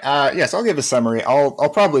 All right. Yes, I'll give a summary. I'll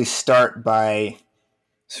probably start by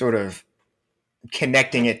sort of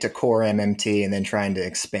connecting it to core MMT and then trying to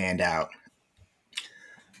expand out.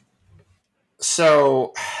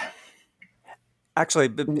 So, actually,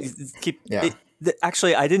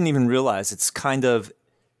 actually, I didn't even realize it's kind of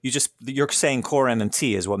you're saying core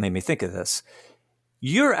MMT is what made me think of this.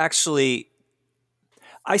 You're actually,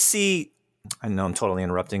 I know I'm totally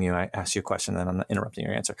interrupting you. I asked you a question, then I'm not interrupting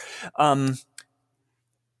your answer.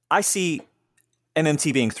 I see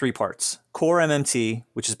MMT being three parts. Core MMT,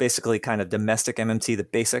 which is basically kind of domestic MMT, the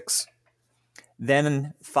basics,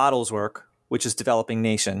 Then FODL's work, which is developing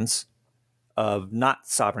nations of not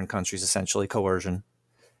sovereign countries, essentially coercion.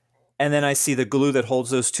 And then I see the glue that holds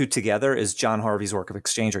those two together is John Harvey's work of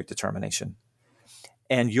exchange rate determination.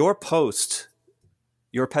 And your post,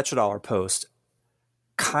 your petrodollar post,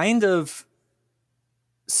 kind of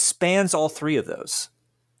spans all three of those.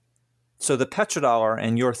 So the petrodollar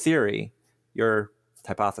and your theory, your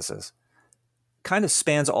hypothesis, kind of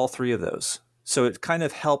spans all three of those. So it kind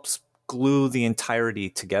of helps glue the entirety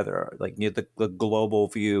together, like the global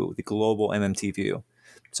view, the global MMT view.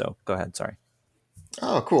 So go ahead. Sorry.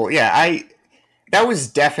 Oh, cool. Yeah, that was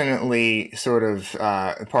definitely sort of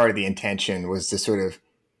part of the intention, was to sort of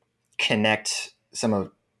connect some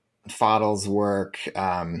of FODL's work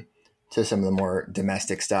to some of the more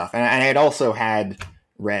domestic stuff. And I had also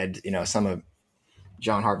read, some of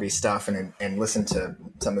John Harvey's stuff and listened to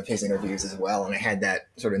some of his interviews as well. And I had that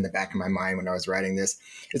sort of in the back of my mind when I was writing this.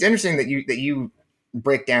 It's interesting that you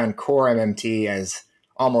break down core MMT as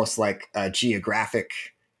almost like a geographic,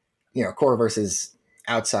 core versus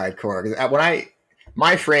outside core.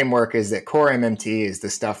 My framework is that core MMT is the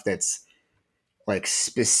stuff that's like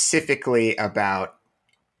specifically about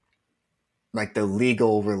like the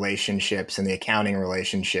legal relationships and the accounting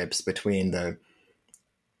relationships between the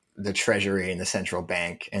treasury and the central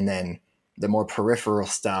bank. And then the more peripheral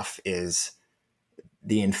stuff is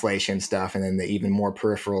the inflation stuff. And then the even more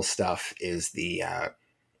peripheral stuff is the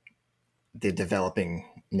developing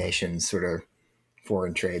nations sort of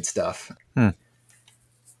foreign trade stuff.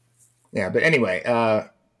 Yeah. But anyway,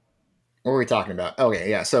 what were we talking about? Okay,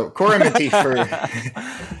 yeah. So core MMT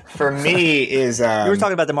for me is you were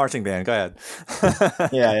talking about the marching band. Go ahead.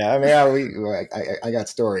 yeah. I mean, I got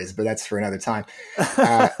stories, but that's for another time.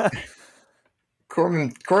 Core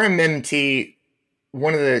MMT.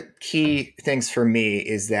 One of the key things for me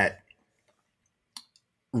is that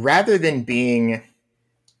rather than being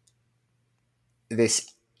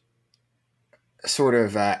this sort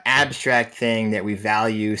of abstract thing that we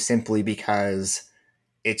value simply because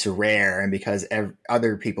it's rare and because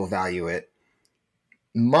other people value it,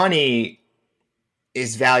 money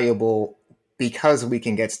is valuable because we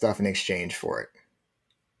can get stuff in exchange for it.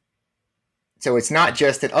 So it's not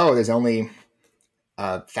just that, there's only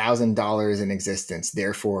 $1,000 in existence,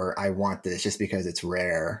 therefore I want this just because it's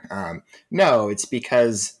rare. No, it's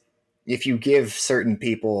because if you give certain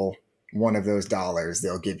people one of those dollars,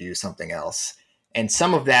 they'll give you something else. And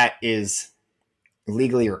some of that is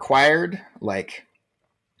legally required, like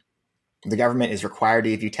the government is required to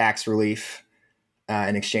give you tax relief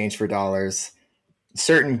in exchange for dollars.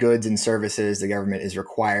 Certain goods and services the government is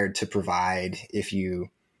required to provide if you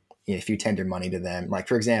tender money to them. Like,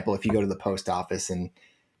 for example, if you go to the post office and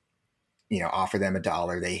offer them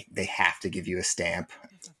 $1, they have to give you a stamp.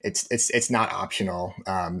 It's not optional.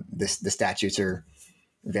 The statutes are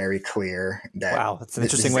very clear. Wow, that's an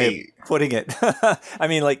interesting way of putting it. I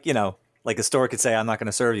mean, like a store could say, "I'm not going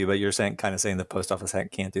to serve you," but you're saying the post office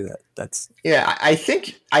can't do that. That's I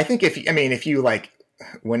think if you like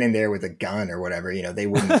went in there with a gun or whatever, they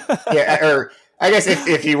wouldn't. Yeah, or I guess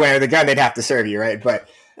if you went with a gun, they'd have to serve you, right? But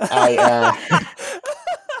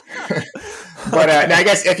but I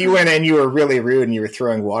guess if you went and you were really rude and you were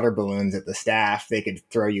throwing water balloons at the staff, they could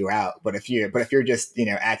throw you out. But if you're just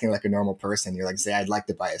acting like a normal person, you're like, say, I'd like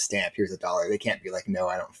to buy a stamp. Here's $1. They can't be like, no,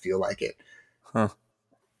 I don't feel like it. Huh.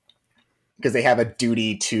 Because they have a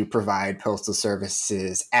duty to provide postal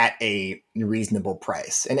services at a reasonable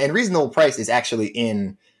price. And reasonable price is actually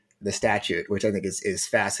in the statute, which I think is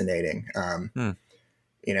fascinating.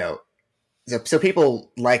 So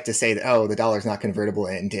people like to say that, the dollar is not convertible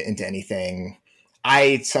into anything.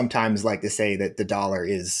 I sometimes like to say that the dollar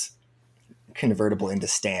is convertible into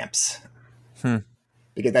stamps.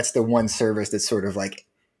 Because that's the one service that's sort of like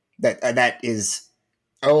that is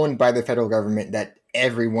owned by the federal government that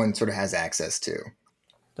everyone sort of has access to.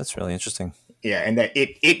 That's really interesting. Yeah, and that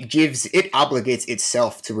it obligates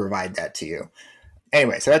itself to provide that to you.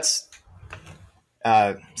 Anyway, so that's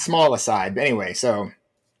small aside. But anyway,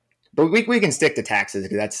 but we can stick to taxes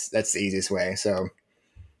because that's the easiest way. So,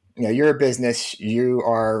 you're a business, you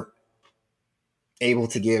are able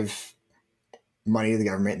to give money to the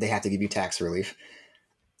government. They have to give you tax relief.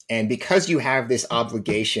 And because you have this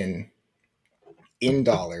obligation in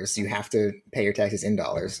dollars, you have to pay your taxes in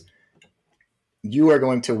dollars. You are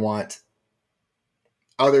going to want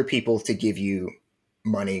other people to give you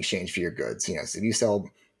money in exchange for your goods. So if you sell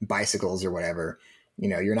bicycles or whatever,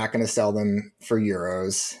 you're not going to sell them for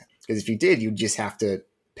euros, because if you did, you'd just have to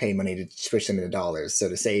pay money to switch them into dollars. So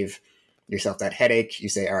to save yourself that headache, you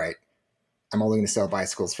say, all right, I'm only going to sell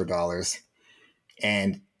bicycles for dollars.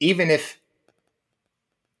 And even if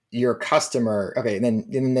your customer, okay, then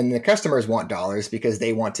the customers want dollars because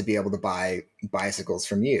they want to be able to buy bicycles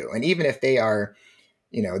from you. And even if they are,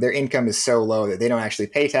 their income is so low that they don't actually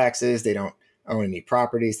pay taxes, they don't own any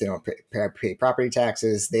properties, they don't pay property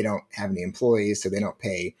taxes, they don't have any employees, so they don't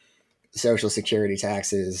pay social security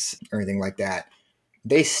taxes or anything like that,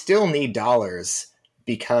 they still need dollars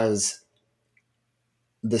because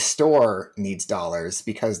the store needs dollars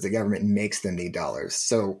because the government makes them need dollars.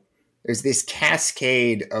 So there's this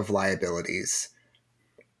cascade of liabilities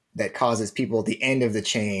that causes people at the end of the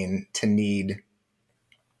chain to need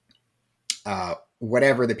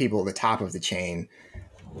whatever the people at the top of the chain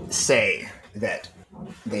say that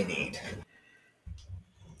they need.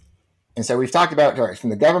 And so we've talked about from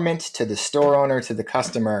the government to the store owner to the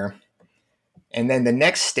customer. And then the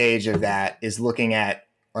next stage of that is looking at,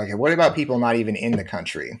 okay, what about people not even in the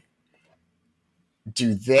country?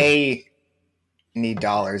 Do they need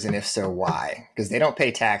dollars? And if so, why? Because they don't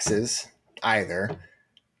pay taxes either.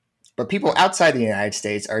 But people outside the United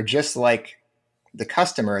States are just like the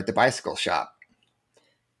customer at the bicycle shop.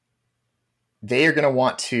 They are going to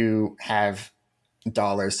want to have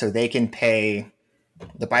dollars so they can pay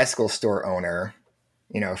the bicycle store owner,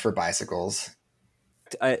 for bicycles.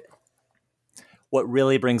 What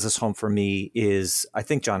really brings us home for me is, I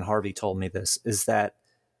think John Harvey told me this, is that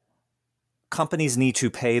companies need to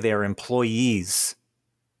pay their employees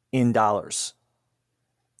in dollars.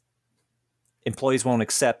 Employees won't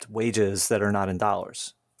accept wages that are not in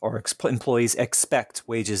dollars, or employees expect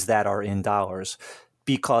wages that are in dollars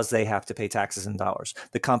because they have to pay taxes in dollars.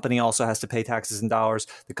 The company also has to pay taxes in dollars.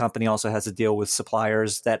 The company also has to deal with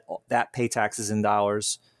suppliers that pay taxes in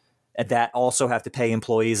dollars, and that also have to pay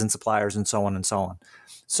employees and suppliers and so on and so on.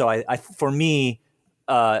 So for me,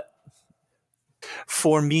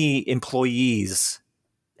 employees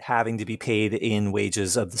having to be paid in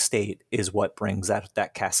wages of the state is what brings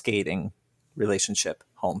that cascading relationship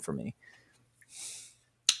home for me.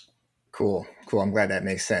 Cool. I'm glad that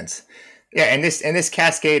makes sense. Yeah, and this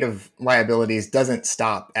cascade of liabilities doesn't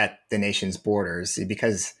stop at the nation's borders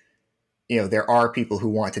because there are people who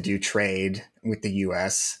want to do trade with the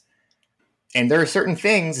U.S. and there are certain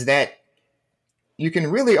things that you can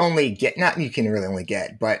really only get, not you can really only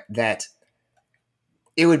get, but that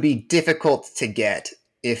it would be difficult to get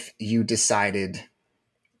if you decided,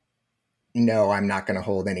 no, I'm not going to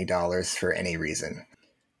hold any dollars for any reason.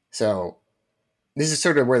 So this is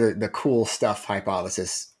sort of where the cool stuff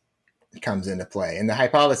hypothesis comes into play. And the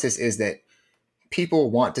hypothesis is that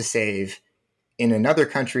people want to save in another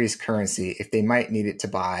country's currency if they might need it to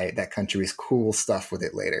buy that country's cool stuff with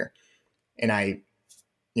it later. And I,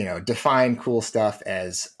 define cool stuff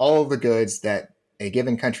as all of the goods that a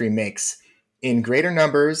given country makes in greater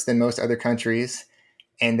numbers than most other countries,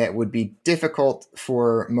 and that would be difficult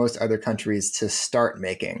for most other countries to start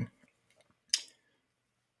making.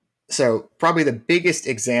 So probably the biggest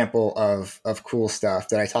example of cool stuff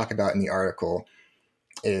that I talk about in the article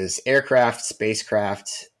is aircraft,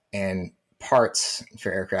 spacecraft, and parts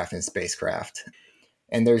for aircraft and spacecraft.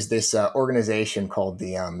 And there's this organization called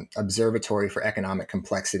the Observatory for Economic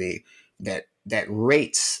Complexity that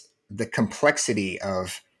rates the complexity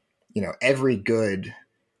of, every good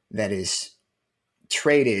that is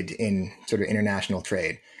traded in sort of international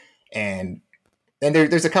trade. And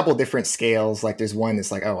there's a couple of different scales. Like there's one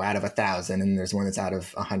that's like, out of 1,000, and there's one that's out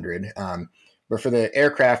of 100. But for the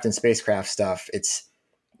aircraft and spacecraft stuff, it's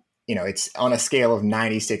on a scale of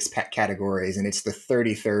 96 categories, and it's the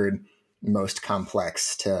 33rd most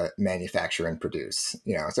complex to manufacture and produce.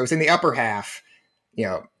 So it's in the upper half.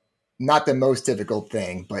 Not the most difficult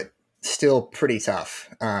thing, but still pretty tough.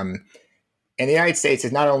 And the United States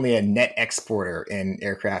is not only a net exporter in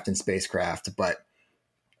aircraft and spacecraft, but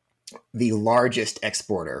the largest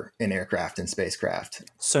exporter in aircraft and spacecraft.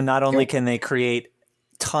 So not only can they create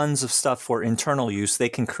tons of stuff for internal use, they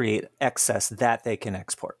can create excess that they can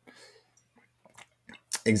export.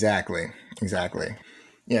 Exactly.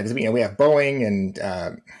 Yeah, because we have Boeing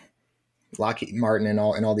and Lockheed Martin and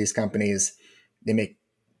all these companies. They make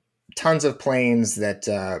tons of planes that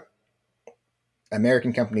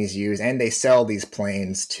American companies use, and they sell these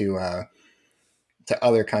planes to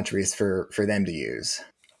other countries for them to use.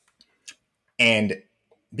 And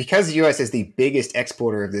because the U.S. is the biggest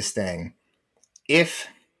exporter of this thing, if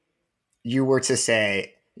you were to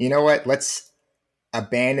say, you know what, let's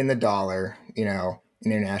abandon the dollar, in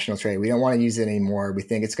international trade, we don't want to use it anymore, we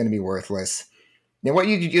think it's going to be worthless, then what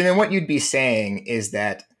you'd be saying is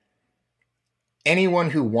that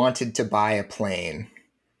anyone who wanted to buy a plane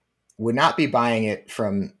would not be buying it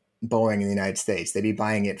from Boeing in the United States. They'd be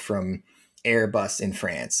buying it from Airbus in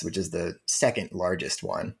France, which is the second largest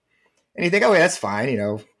one. And you think, oh, yeah, that's fine.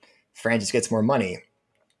 France just gets more money.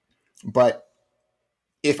 But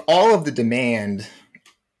if all of the demand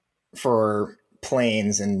for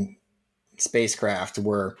planes and spacecraft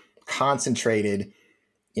were concentrated,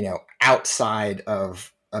 outside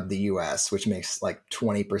of the U.S., which makes like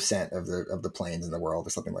 20% of the planes in the world or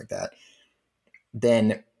something like that,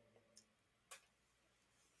 then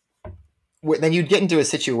you'd get into a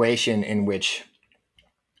situation in which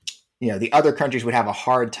the other countries would have a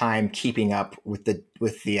hard time keeping up with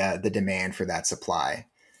the demand for that supply.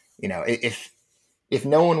 If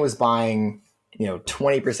no one was buying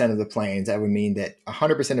 20% of the planes, that would mean that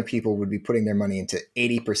 100% of people would be putting their money into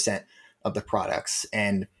 80% of the products,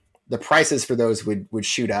 and the prices for those would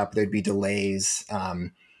shoot up. There'd be delays.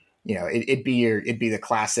 It'd be the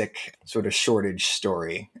classic sort of shortage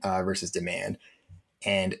story versus demand,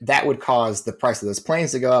 and that would cause the price of those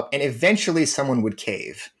planes to go up. And eventually, someone would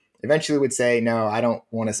cave. Eventually, would say, "No, I don't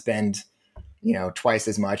want to spend twice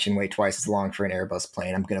as much and wait twice as long for an Airbus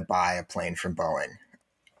plane. I'm going to buy a plane from Boeing."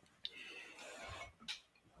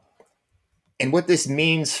 And what this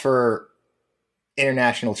means for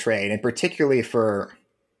international trade, and particularly for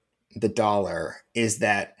the dollar, is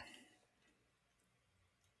that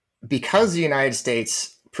because the United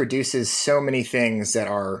States produces so many things that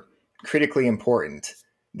are critically important,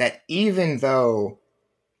 that even though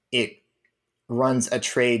it runs a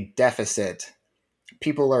trade deficit,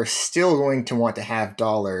 people are still going to want to have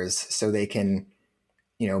dollars so they can,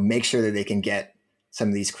 make sure that they can get some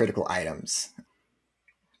of these critical items.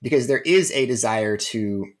 Because there is a desire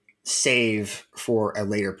to save for a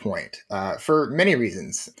later point, for many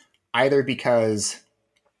reasons. Either because,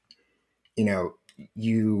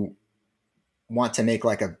 you want to make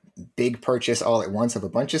like a big purchase all at once of a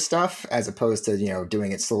bunch of stuff, as opposed to,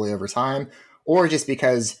 doing it slowly over time, or just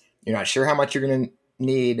because you're not sure how much you're going to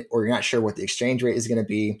need, or you're not sure what the exchange rate is going to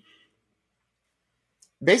be.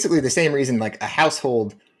 Basically the same reason like a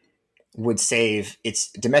household would save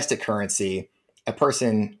its domestic currency, a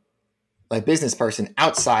business person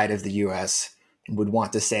outside of the US would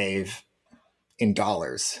want to save in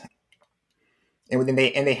dollars. And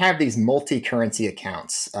they have these multi-currency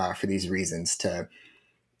accounts for these reasons,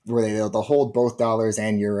 where they'll hold both dollars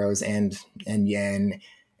and euros and yen,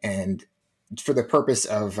 and for the purpose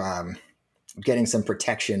of getting some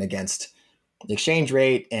protection against the exchange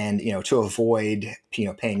rate, and to avoid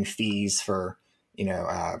paying fees for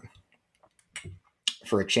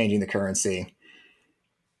exchanging the currency.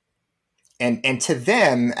 And to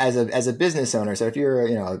them, as a business owner, so if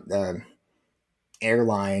you're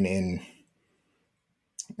airline in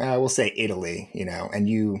we'll say Italy, and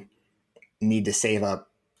you need to save up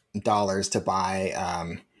dollars to buy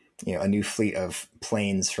a new fleet of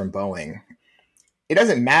planes from Boeing, it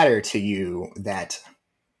doesn't matter to you that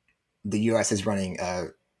the U.S. is running a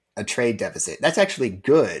trade deficit. That's actually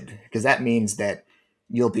good, because that means that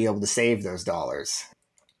you'll be able to save those dollars.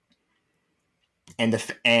 And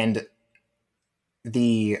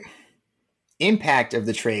the impact of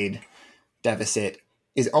the trade deficit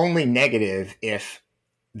is only negative if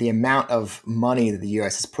the amount of money that the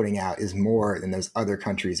U.S. is putting out is more than those other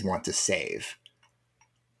countries want to save.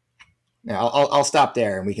 Now, I'll stop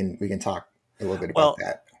there, and we can talk a little bit about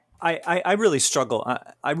that. I really struggle.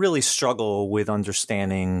 I really struggle with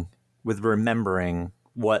remembering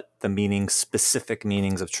what the specific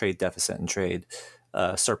meanings of trade deficit and trade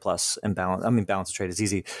surplus and balance. I mean, balance of trade is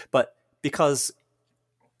easy, but because,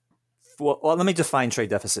 well, let me define trade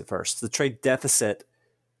deficit first. The trade deficit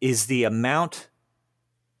is the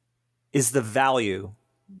value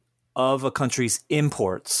of a country's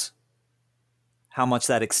imports, how much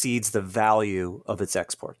that exceeds the value of its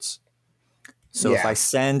exports. So if I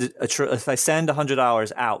send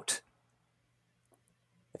 $100 out,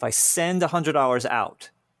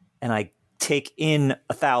 and I take in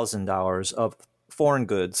 $1,000 of foreign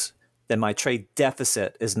goods, then my trade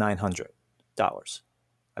deficit is $900.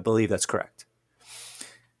 I believe that's correct.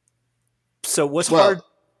 So what's hard?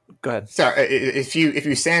 Go ahead. Sorry, if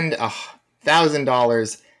you send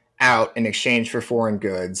 $1,000 out in exchange for foreign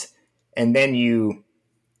goods, and then you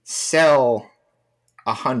sell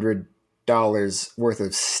 $100 worth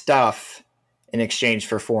of stuff in exchange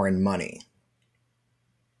for foreign money,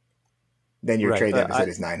 then your trade deficit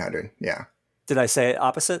is 900. Yeah. Did I say it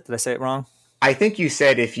opposite? Did I say it wrong? I think you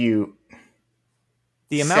said the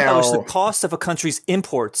amount by which the cost of a country's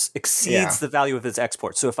imports exceeds the value of its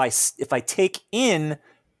exports. So if I take in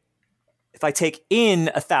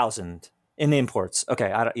 1,000 in imports,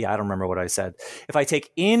 okay, I don't remember what I said. If I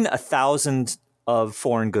take in 1,000 of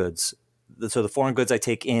foreign goods, so the foreign goods I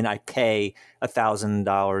take in, I pay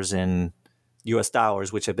 $1,000 in U.S.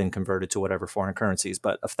 dollars, which have been converted to whatever foreign currencies,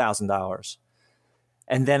 but $1,000.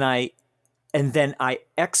 and then I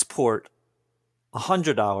export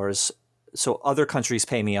 $100, so other countries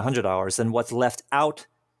pay me $100, then what's left out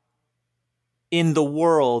in the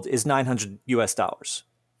world is $900,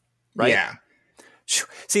 right? Yeah.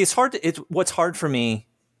 See, it's hard. What's hard for me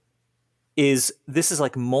is this is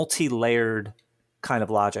like multi-layered kind of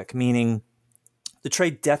logic, meaning the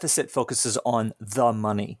trade deficit focuses on the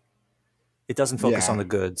money. It doesn't focus on the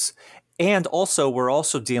goods. And also, we're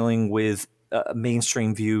also dealing with a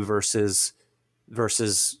mainstream view versus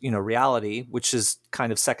reality, which is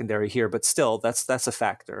kind of secondary here, but still that's a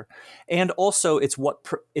factor. And also, it's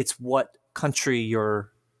what country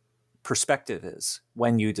your perspective is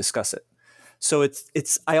when you discuss it. So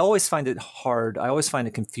it's I always find it hard. I always find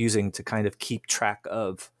it confusing to kind of keep track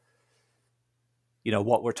of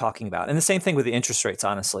what we're talking about. And the same thing with the interest rates,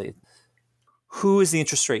 honestly. Who is the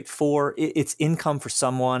interest rate for? It's income for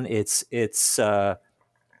someone. It has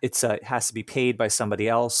to be paid by somebody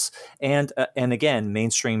else, and again,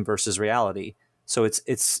 mainstream versus reality. So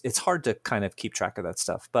it's hard to kind of keep track of that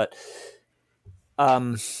stuff. But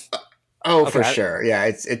for sure, yeah.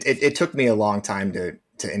 It took me a long time to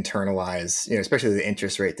internalize, especially the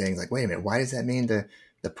interest rate things. Like, wait a minute, why does that mean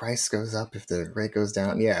the price goes up if the rate goes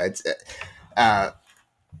down? Yeah,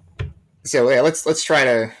 so yeah, let's try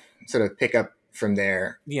to sort of pick up from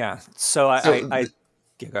there. Yeah. So I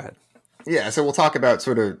yeah, go ahead. Yeah, so we'll talk about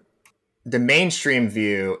sort of the mainstream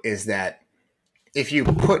view is that if you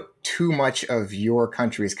put too much of your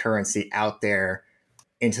country's currency out there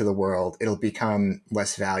into the world, it'll become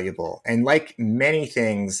less valuable. And like many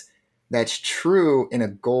things, that's true in a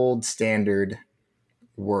gold standard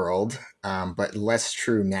world, but less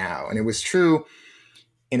true now. And it was true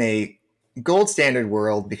in a gold standard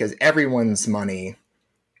world because everyone's money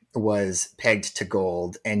was pegged to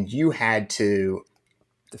gold, and you had to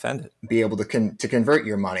defend it, be able to convert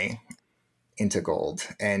your money into gold.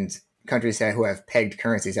 And countries who have pegged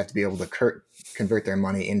currencies have to be able to convert their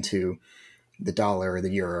money into the dollar or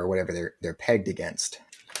the euro or whatever they're pegged against.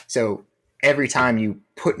 So every time you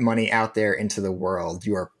put money out there into the world,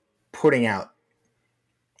 you are putting out,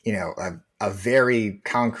 a very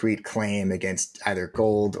concrete claim against either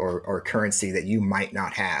gold or currency that you might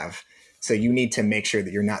not have. So you need to make sure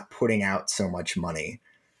that you're not putting out so much money,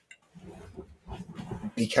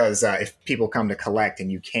 because if people come to collect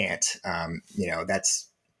and you can't, that's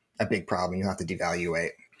a big problem. You have to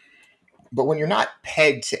devaluate. But when you're not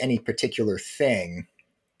pegged to any particular thing,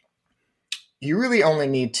 you really only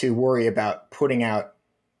need to worry about putting out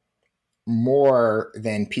more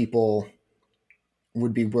than people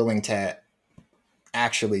would be willing to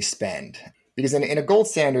actually spend. Because in a gold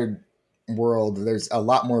standard world, there's a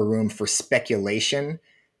lot more room for speculation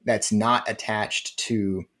that's not attached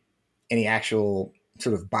to any actual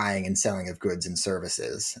sort of buying and selling of goods and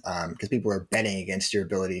services, because people are betting against your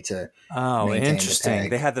ability to maintain interesting. the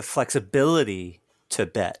peg. They have the flexibility to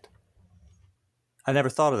bet. I never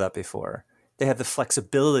thought of that before. They have the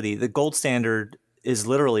flexibility. The gold standard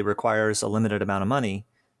literally requires a limited amount of money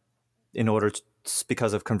in order to,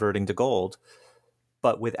 because of converting to gold.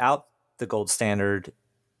 But without the gold standard,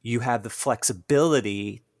 you have the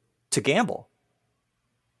flexibility to gamble.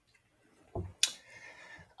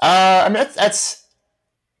 That's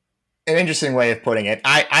an interesting way of putting it.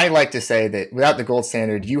 I like to say that without the gold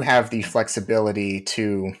standard, you have the flexibility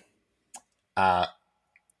to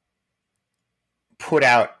put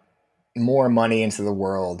out more money into the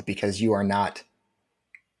world because your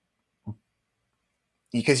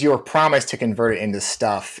promise to convert it into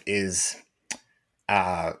stuff is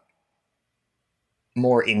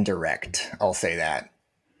more indirect. I'll say that.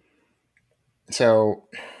 So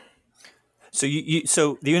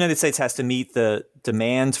the United States has to meet the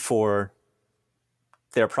demand for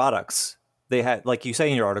their products. They had, like you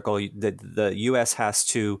say in your article, the U.S. has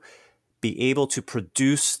to be able to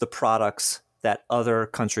produce the products that other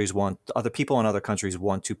countries want, other people in other countries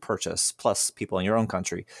want to purchase, plus people in your own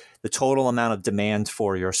country. The total amount of demand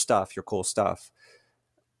for your stuff, your cool stuff,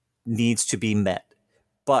 needs to be met.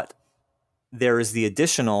 But there is the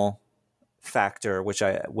additional factor,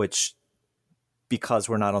 which because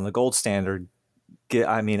we're not on the gold standard,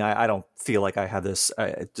 I don't feel like I have this.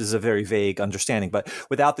 This is a very vague understanding. But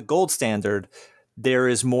without the gold standard, there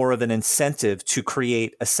is more of an incentive to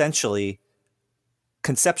create essentially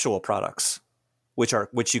conceptual products,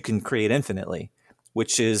 which you can create infinitely,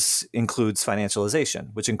 which includes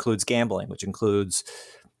financialization, which includes gambling, which includes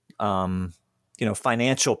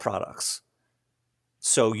financial products.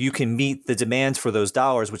 So you can meet the demand for those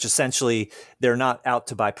dollars, which essentially they're not out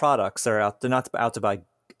to buy products. They're not out to buy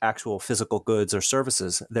actual physical goods or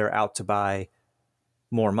services. They're out to buy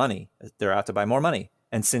more money. They're out to buy more money.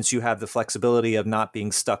 And since you have the flexibility of not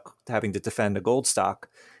being stuck having to defend a gold stock,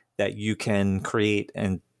 that you can create,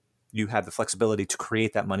 and you have the flexibility to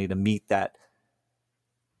create that money to meet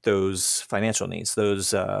those financial needs,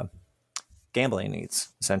 those gambling needs,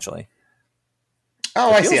 essentially.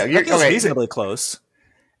 Oh, I see. You're reasonably close.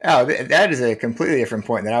 Oh, that is a completely different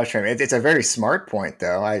point than I was trying to. It's a very smart point,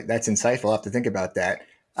 though. That's insightful. I'll have to think about that.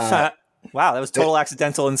 Wow, that was total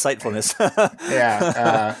accidental insightfulness.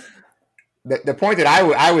 Yeah. The point that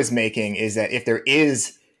I was making is that if there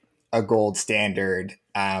is a gold standard,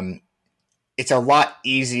 it's a lot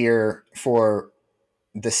easier for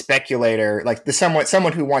the speculator, like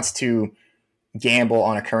someone who wants to gamble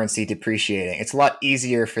on a currency depreciating. It's a lot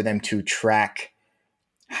easier for them to track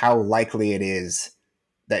how likely it is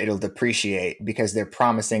that it'll depreciate because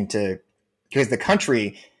because the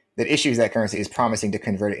country that issues that currency is promising to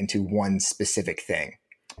convert it into one specific thing.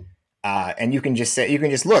 And you can just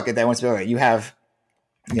look at that once. You have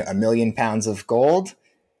 1 million pounds of gold,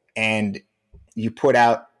 and you put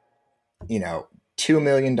out $2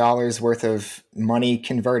 million worth of money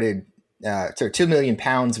converted. So 2 million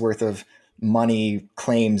pounds worth of money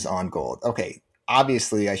claims on gold. Okay,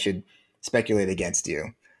 obviously I should speculate against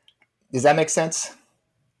you. Does that make sense?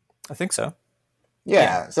 I think so.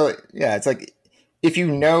 Yeah. So yeah, it's like if you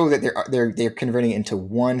know that they're converting it into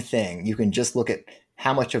one thing, you can just look at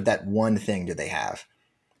how much of that one thing do they have.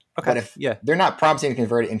 Okay. But if they're not promising to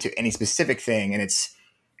convert it into any specific thing, and it's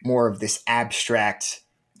more of this abstract,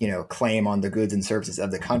 claim on the goods and services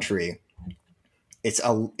of the country, it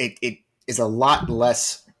is a lot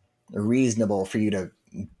less reasonable for you to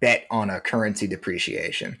bet on a currency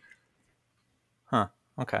depreciation. Huh.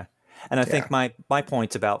 Okay. And I think my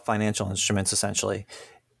point about financial instruments essentially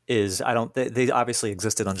is they obviously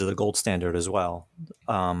existed under the gold standard as well.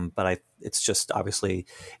 But it's just obviously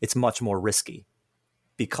it's much more risky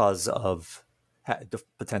because of the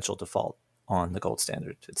potential default on the gold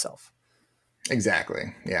standard itself.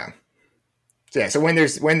 Exactly. Yeah. So when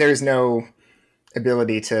there's no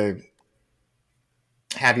ability to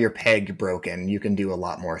have your peg broken, you can do a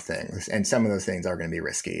lot more things, and some of those things are going to be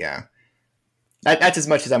risky. Yeah. That's as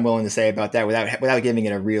much as I'm willing to say about that without giving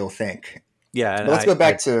it a real think. Yeah. Let's go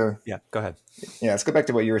back to. Yeah. Go ahead. Yeah. Let's go back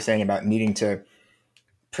to what you were saying about needing to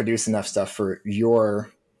produce enough stuff for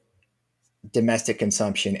your domestic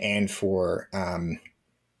consumption and for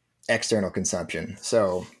external consumption.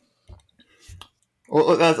 So,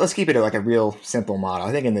 let's keep it like a real simple model.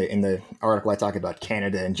 I think in the article I talk about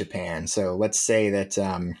Canada and Japan. So let's say that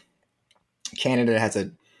Canada has a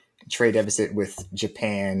trade deficit with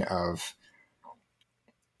Japan of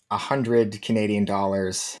 100 Canadian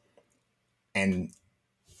dollars, and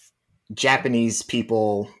Japanese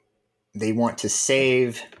people, they want to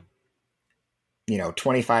save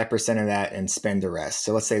 25% of that and spend the rest.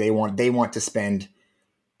 So let's say they want to spend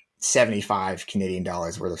 75 Canadian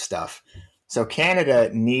dollars worth of stuff. So Canada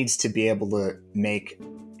needs to be able to make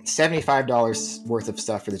 $75 worth of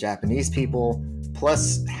stuff for the Japanese people,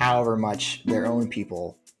 plus however much their own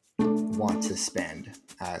people want to spend.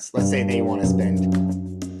 So let's say they want to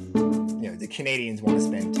spend, the Canadians want to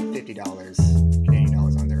spend $50 Canadian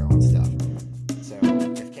dollars on their own stuff. So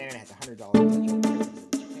if Canada has $100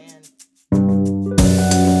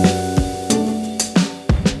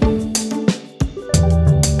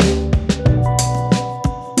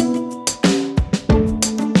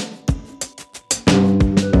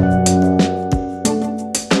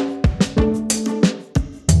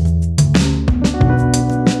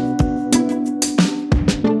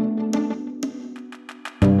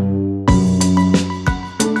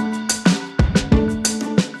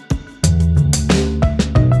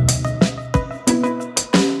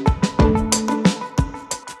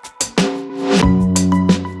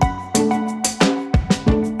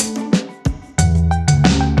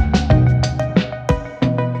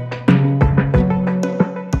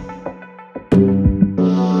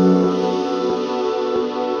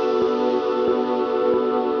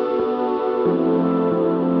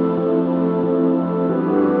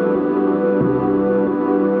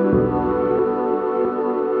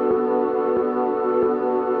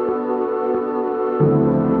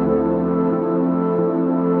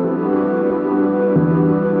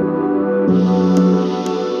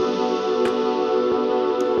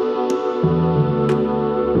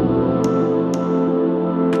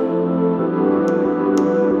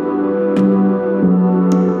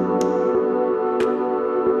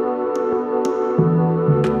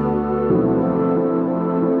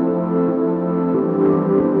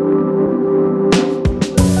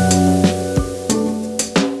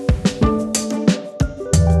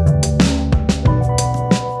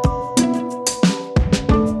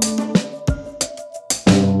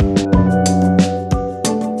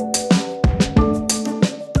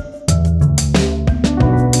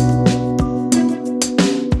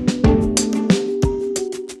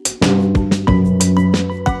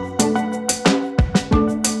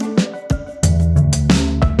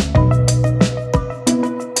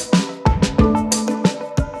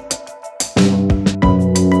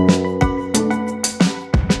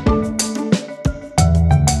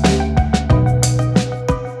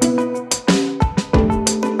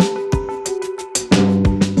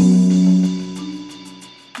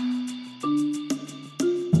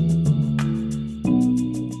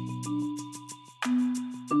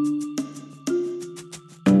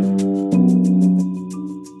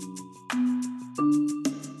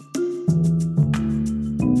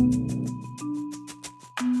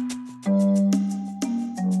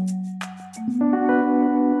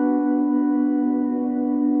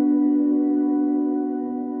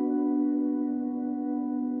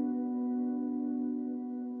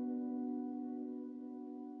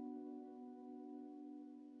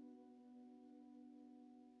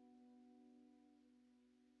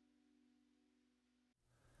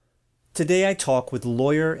 Today I talk with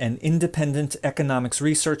lawyer and independent economics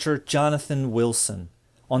researcher Jonathan Wilson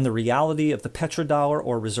on the reality of the petrodollar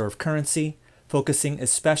or reserve currency, focusing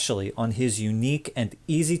especially on his unique and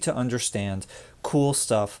easy to understand cool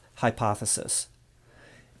stuff hypothesis.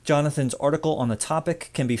 Jonathan's article on the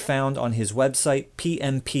topic can be found on his website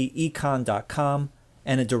pmpecon.com,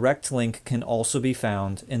 and a direct link can also be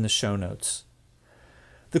found in the show notes.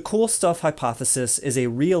 The cool stuff hypothesis is a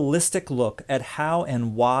realistic look at how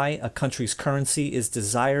and why a country's currency is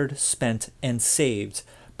desired, spent, and saved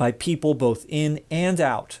by people both in and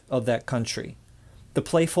out of that country. The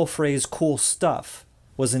playful phrase cool stuff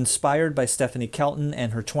was inspired by Stephanie Kelton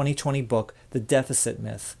and her 2020 book, The Deficit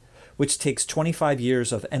Myth, which takes 25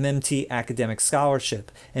 years of MMT academic scholarship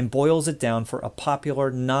and boils it down for a popular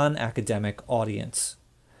non-academic audience.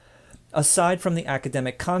 Aside from the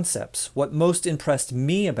academic concepts, what most impressed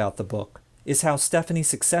me about the book is how Stephanie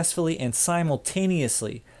successfully and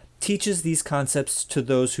simultaneously teaches these concepts to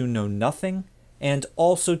those who know nothing and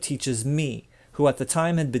also teaches me, who at the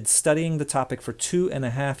time had been studying the topic for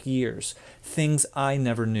 2.5 years, things I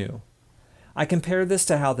never knew. I compare this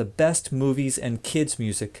to how the best movies and kids'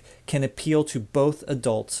 music can appeal to both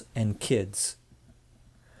adults and kids.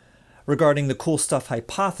 Regarding the cool stuff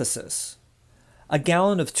hypothesis, a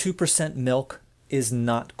gallon of 2% milk is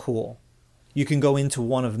not cool. You can go into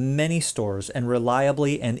one of many stores and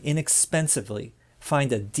reliably and inexpensively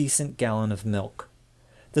find a decent gallon of milk.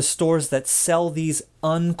 The stores that sell these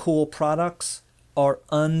uncool products are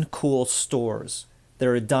uncool stores.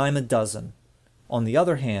 They're a dime a dozen. On the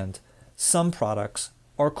other hand, some products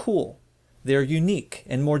are cool. They're unique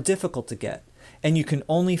and more difficult to get, and you can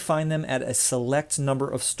only find them at a select number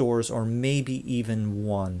of stores or maybe even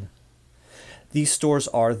one. These stores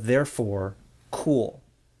are, therefore, cool.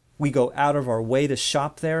 We go out of our way to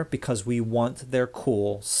shop there because we want their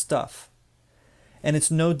cool stuff. And it's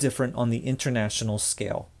no different on the international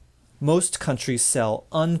scale. Most countries sell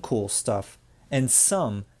uncool stuff, and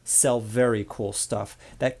some sell very cool stuff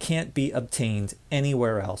that can't be obtained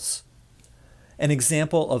anywhere else. An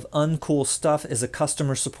example of uncool stuff is a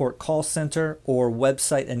customer support call center or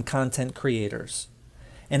website and content creators.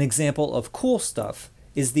 An example of cool stuff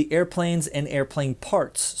is the airplanes and airplane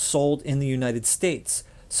parts sold in the United States,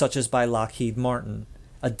 such as by Lockheed Martin.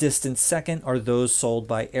 A distant second are those sold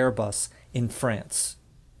by Airbus in France.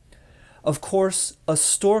 Of course, a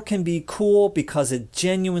store can be cool because it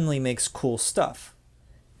genuinely makes cool stuff.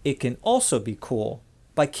 It can also be cool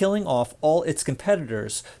by killing off all its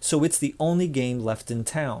competitors so it's the only game left in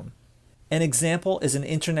town. An example is an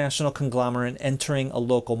international conglomerate entering a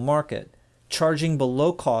local market, charging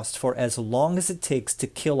below cost for as long as it takes to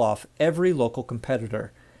kill off every local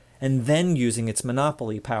competitor, and then using its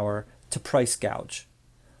monopoly power to price gouge.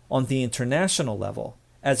 On the international level,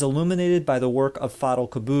 as illuminated by the work of Fadl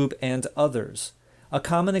Kaboub and others, a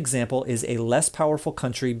common example is a less powerful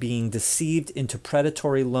country being deceived into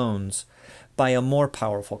predatory loans by a more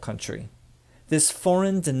powerful country. This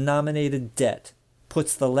foreign-denominated debt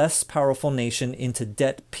puts the less powerful nation into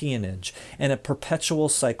debt peonage and a perpetual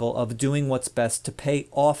cycle of doing what's best to pay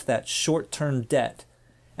off that short-term debt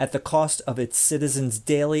at the cost of its citizens'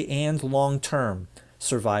 daily and long-term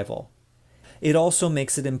survival. It also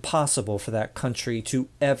makes it impossible for that country to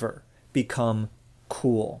ever become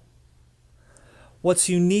cool. What's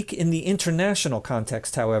unique in the international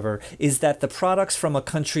context, however, is that the products from a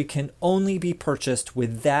country can only be purchased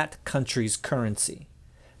with that country's currency.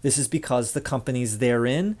 This is because the companies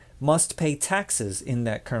therein must pay taxes in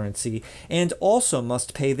that currency and also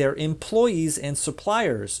must pay their employees and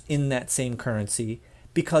suppliers in that same currency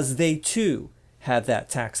because they too have that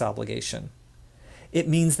tax obligation. It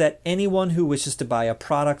means that anyone who wishes to buy a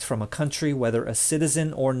product from a country, whether a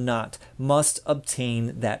citizen or not, must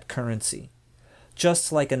obtain that currency.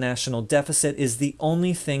 Just like a national deficit is the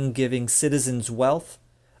only thing giving citizens wealth,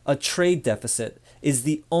 a trade deficit is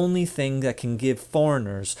the only thing that can give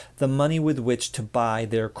foreigners the money with which to buy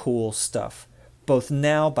their cool stuff, both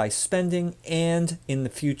now by spending and in the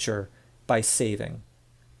future by saving.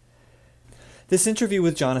 This interview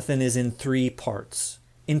with Jonathan is in 3 parts.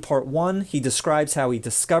 In part 1, he describes how he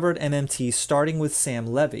discovered MMT starting with Sam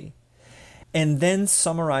Levy, and then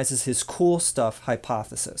summarizes his cool stuff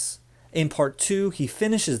hypothesis. In part 2, he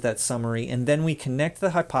finishes that summary, and then we connect the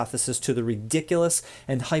hypothesis to the ridiculous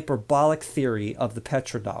and hyperbolic theory of the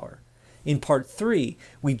petrodollar. In part 3,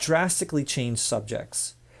 we drastically change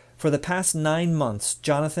subjects. For the past 9 months,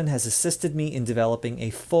 Jonathan has assisted me in developing a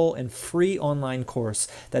full and free online course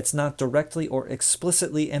that's not directly or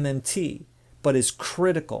explicitly MMT, but is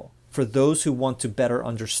critical for those who want to better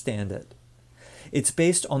understand it. It's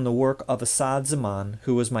based on the work of Asad Zaman,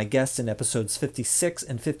 who was my guest in episodes 56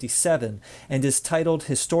 and 57, and is titled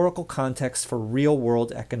Historical Context for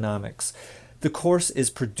Real-World Economics. The course is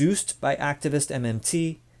produced by Activist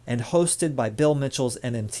MMT and hosted by Bill Mitchell's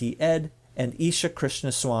MMT Ed and Isha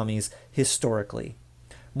Krishnaswamy's Historically.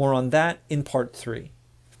 More on that in Part 3.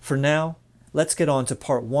 For now, let's get on to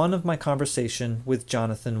Part 1 of my conversation with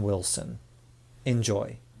Jonathan Wilson.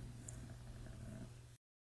 Enjoy.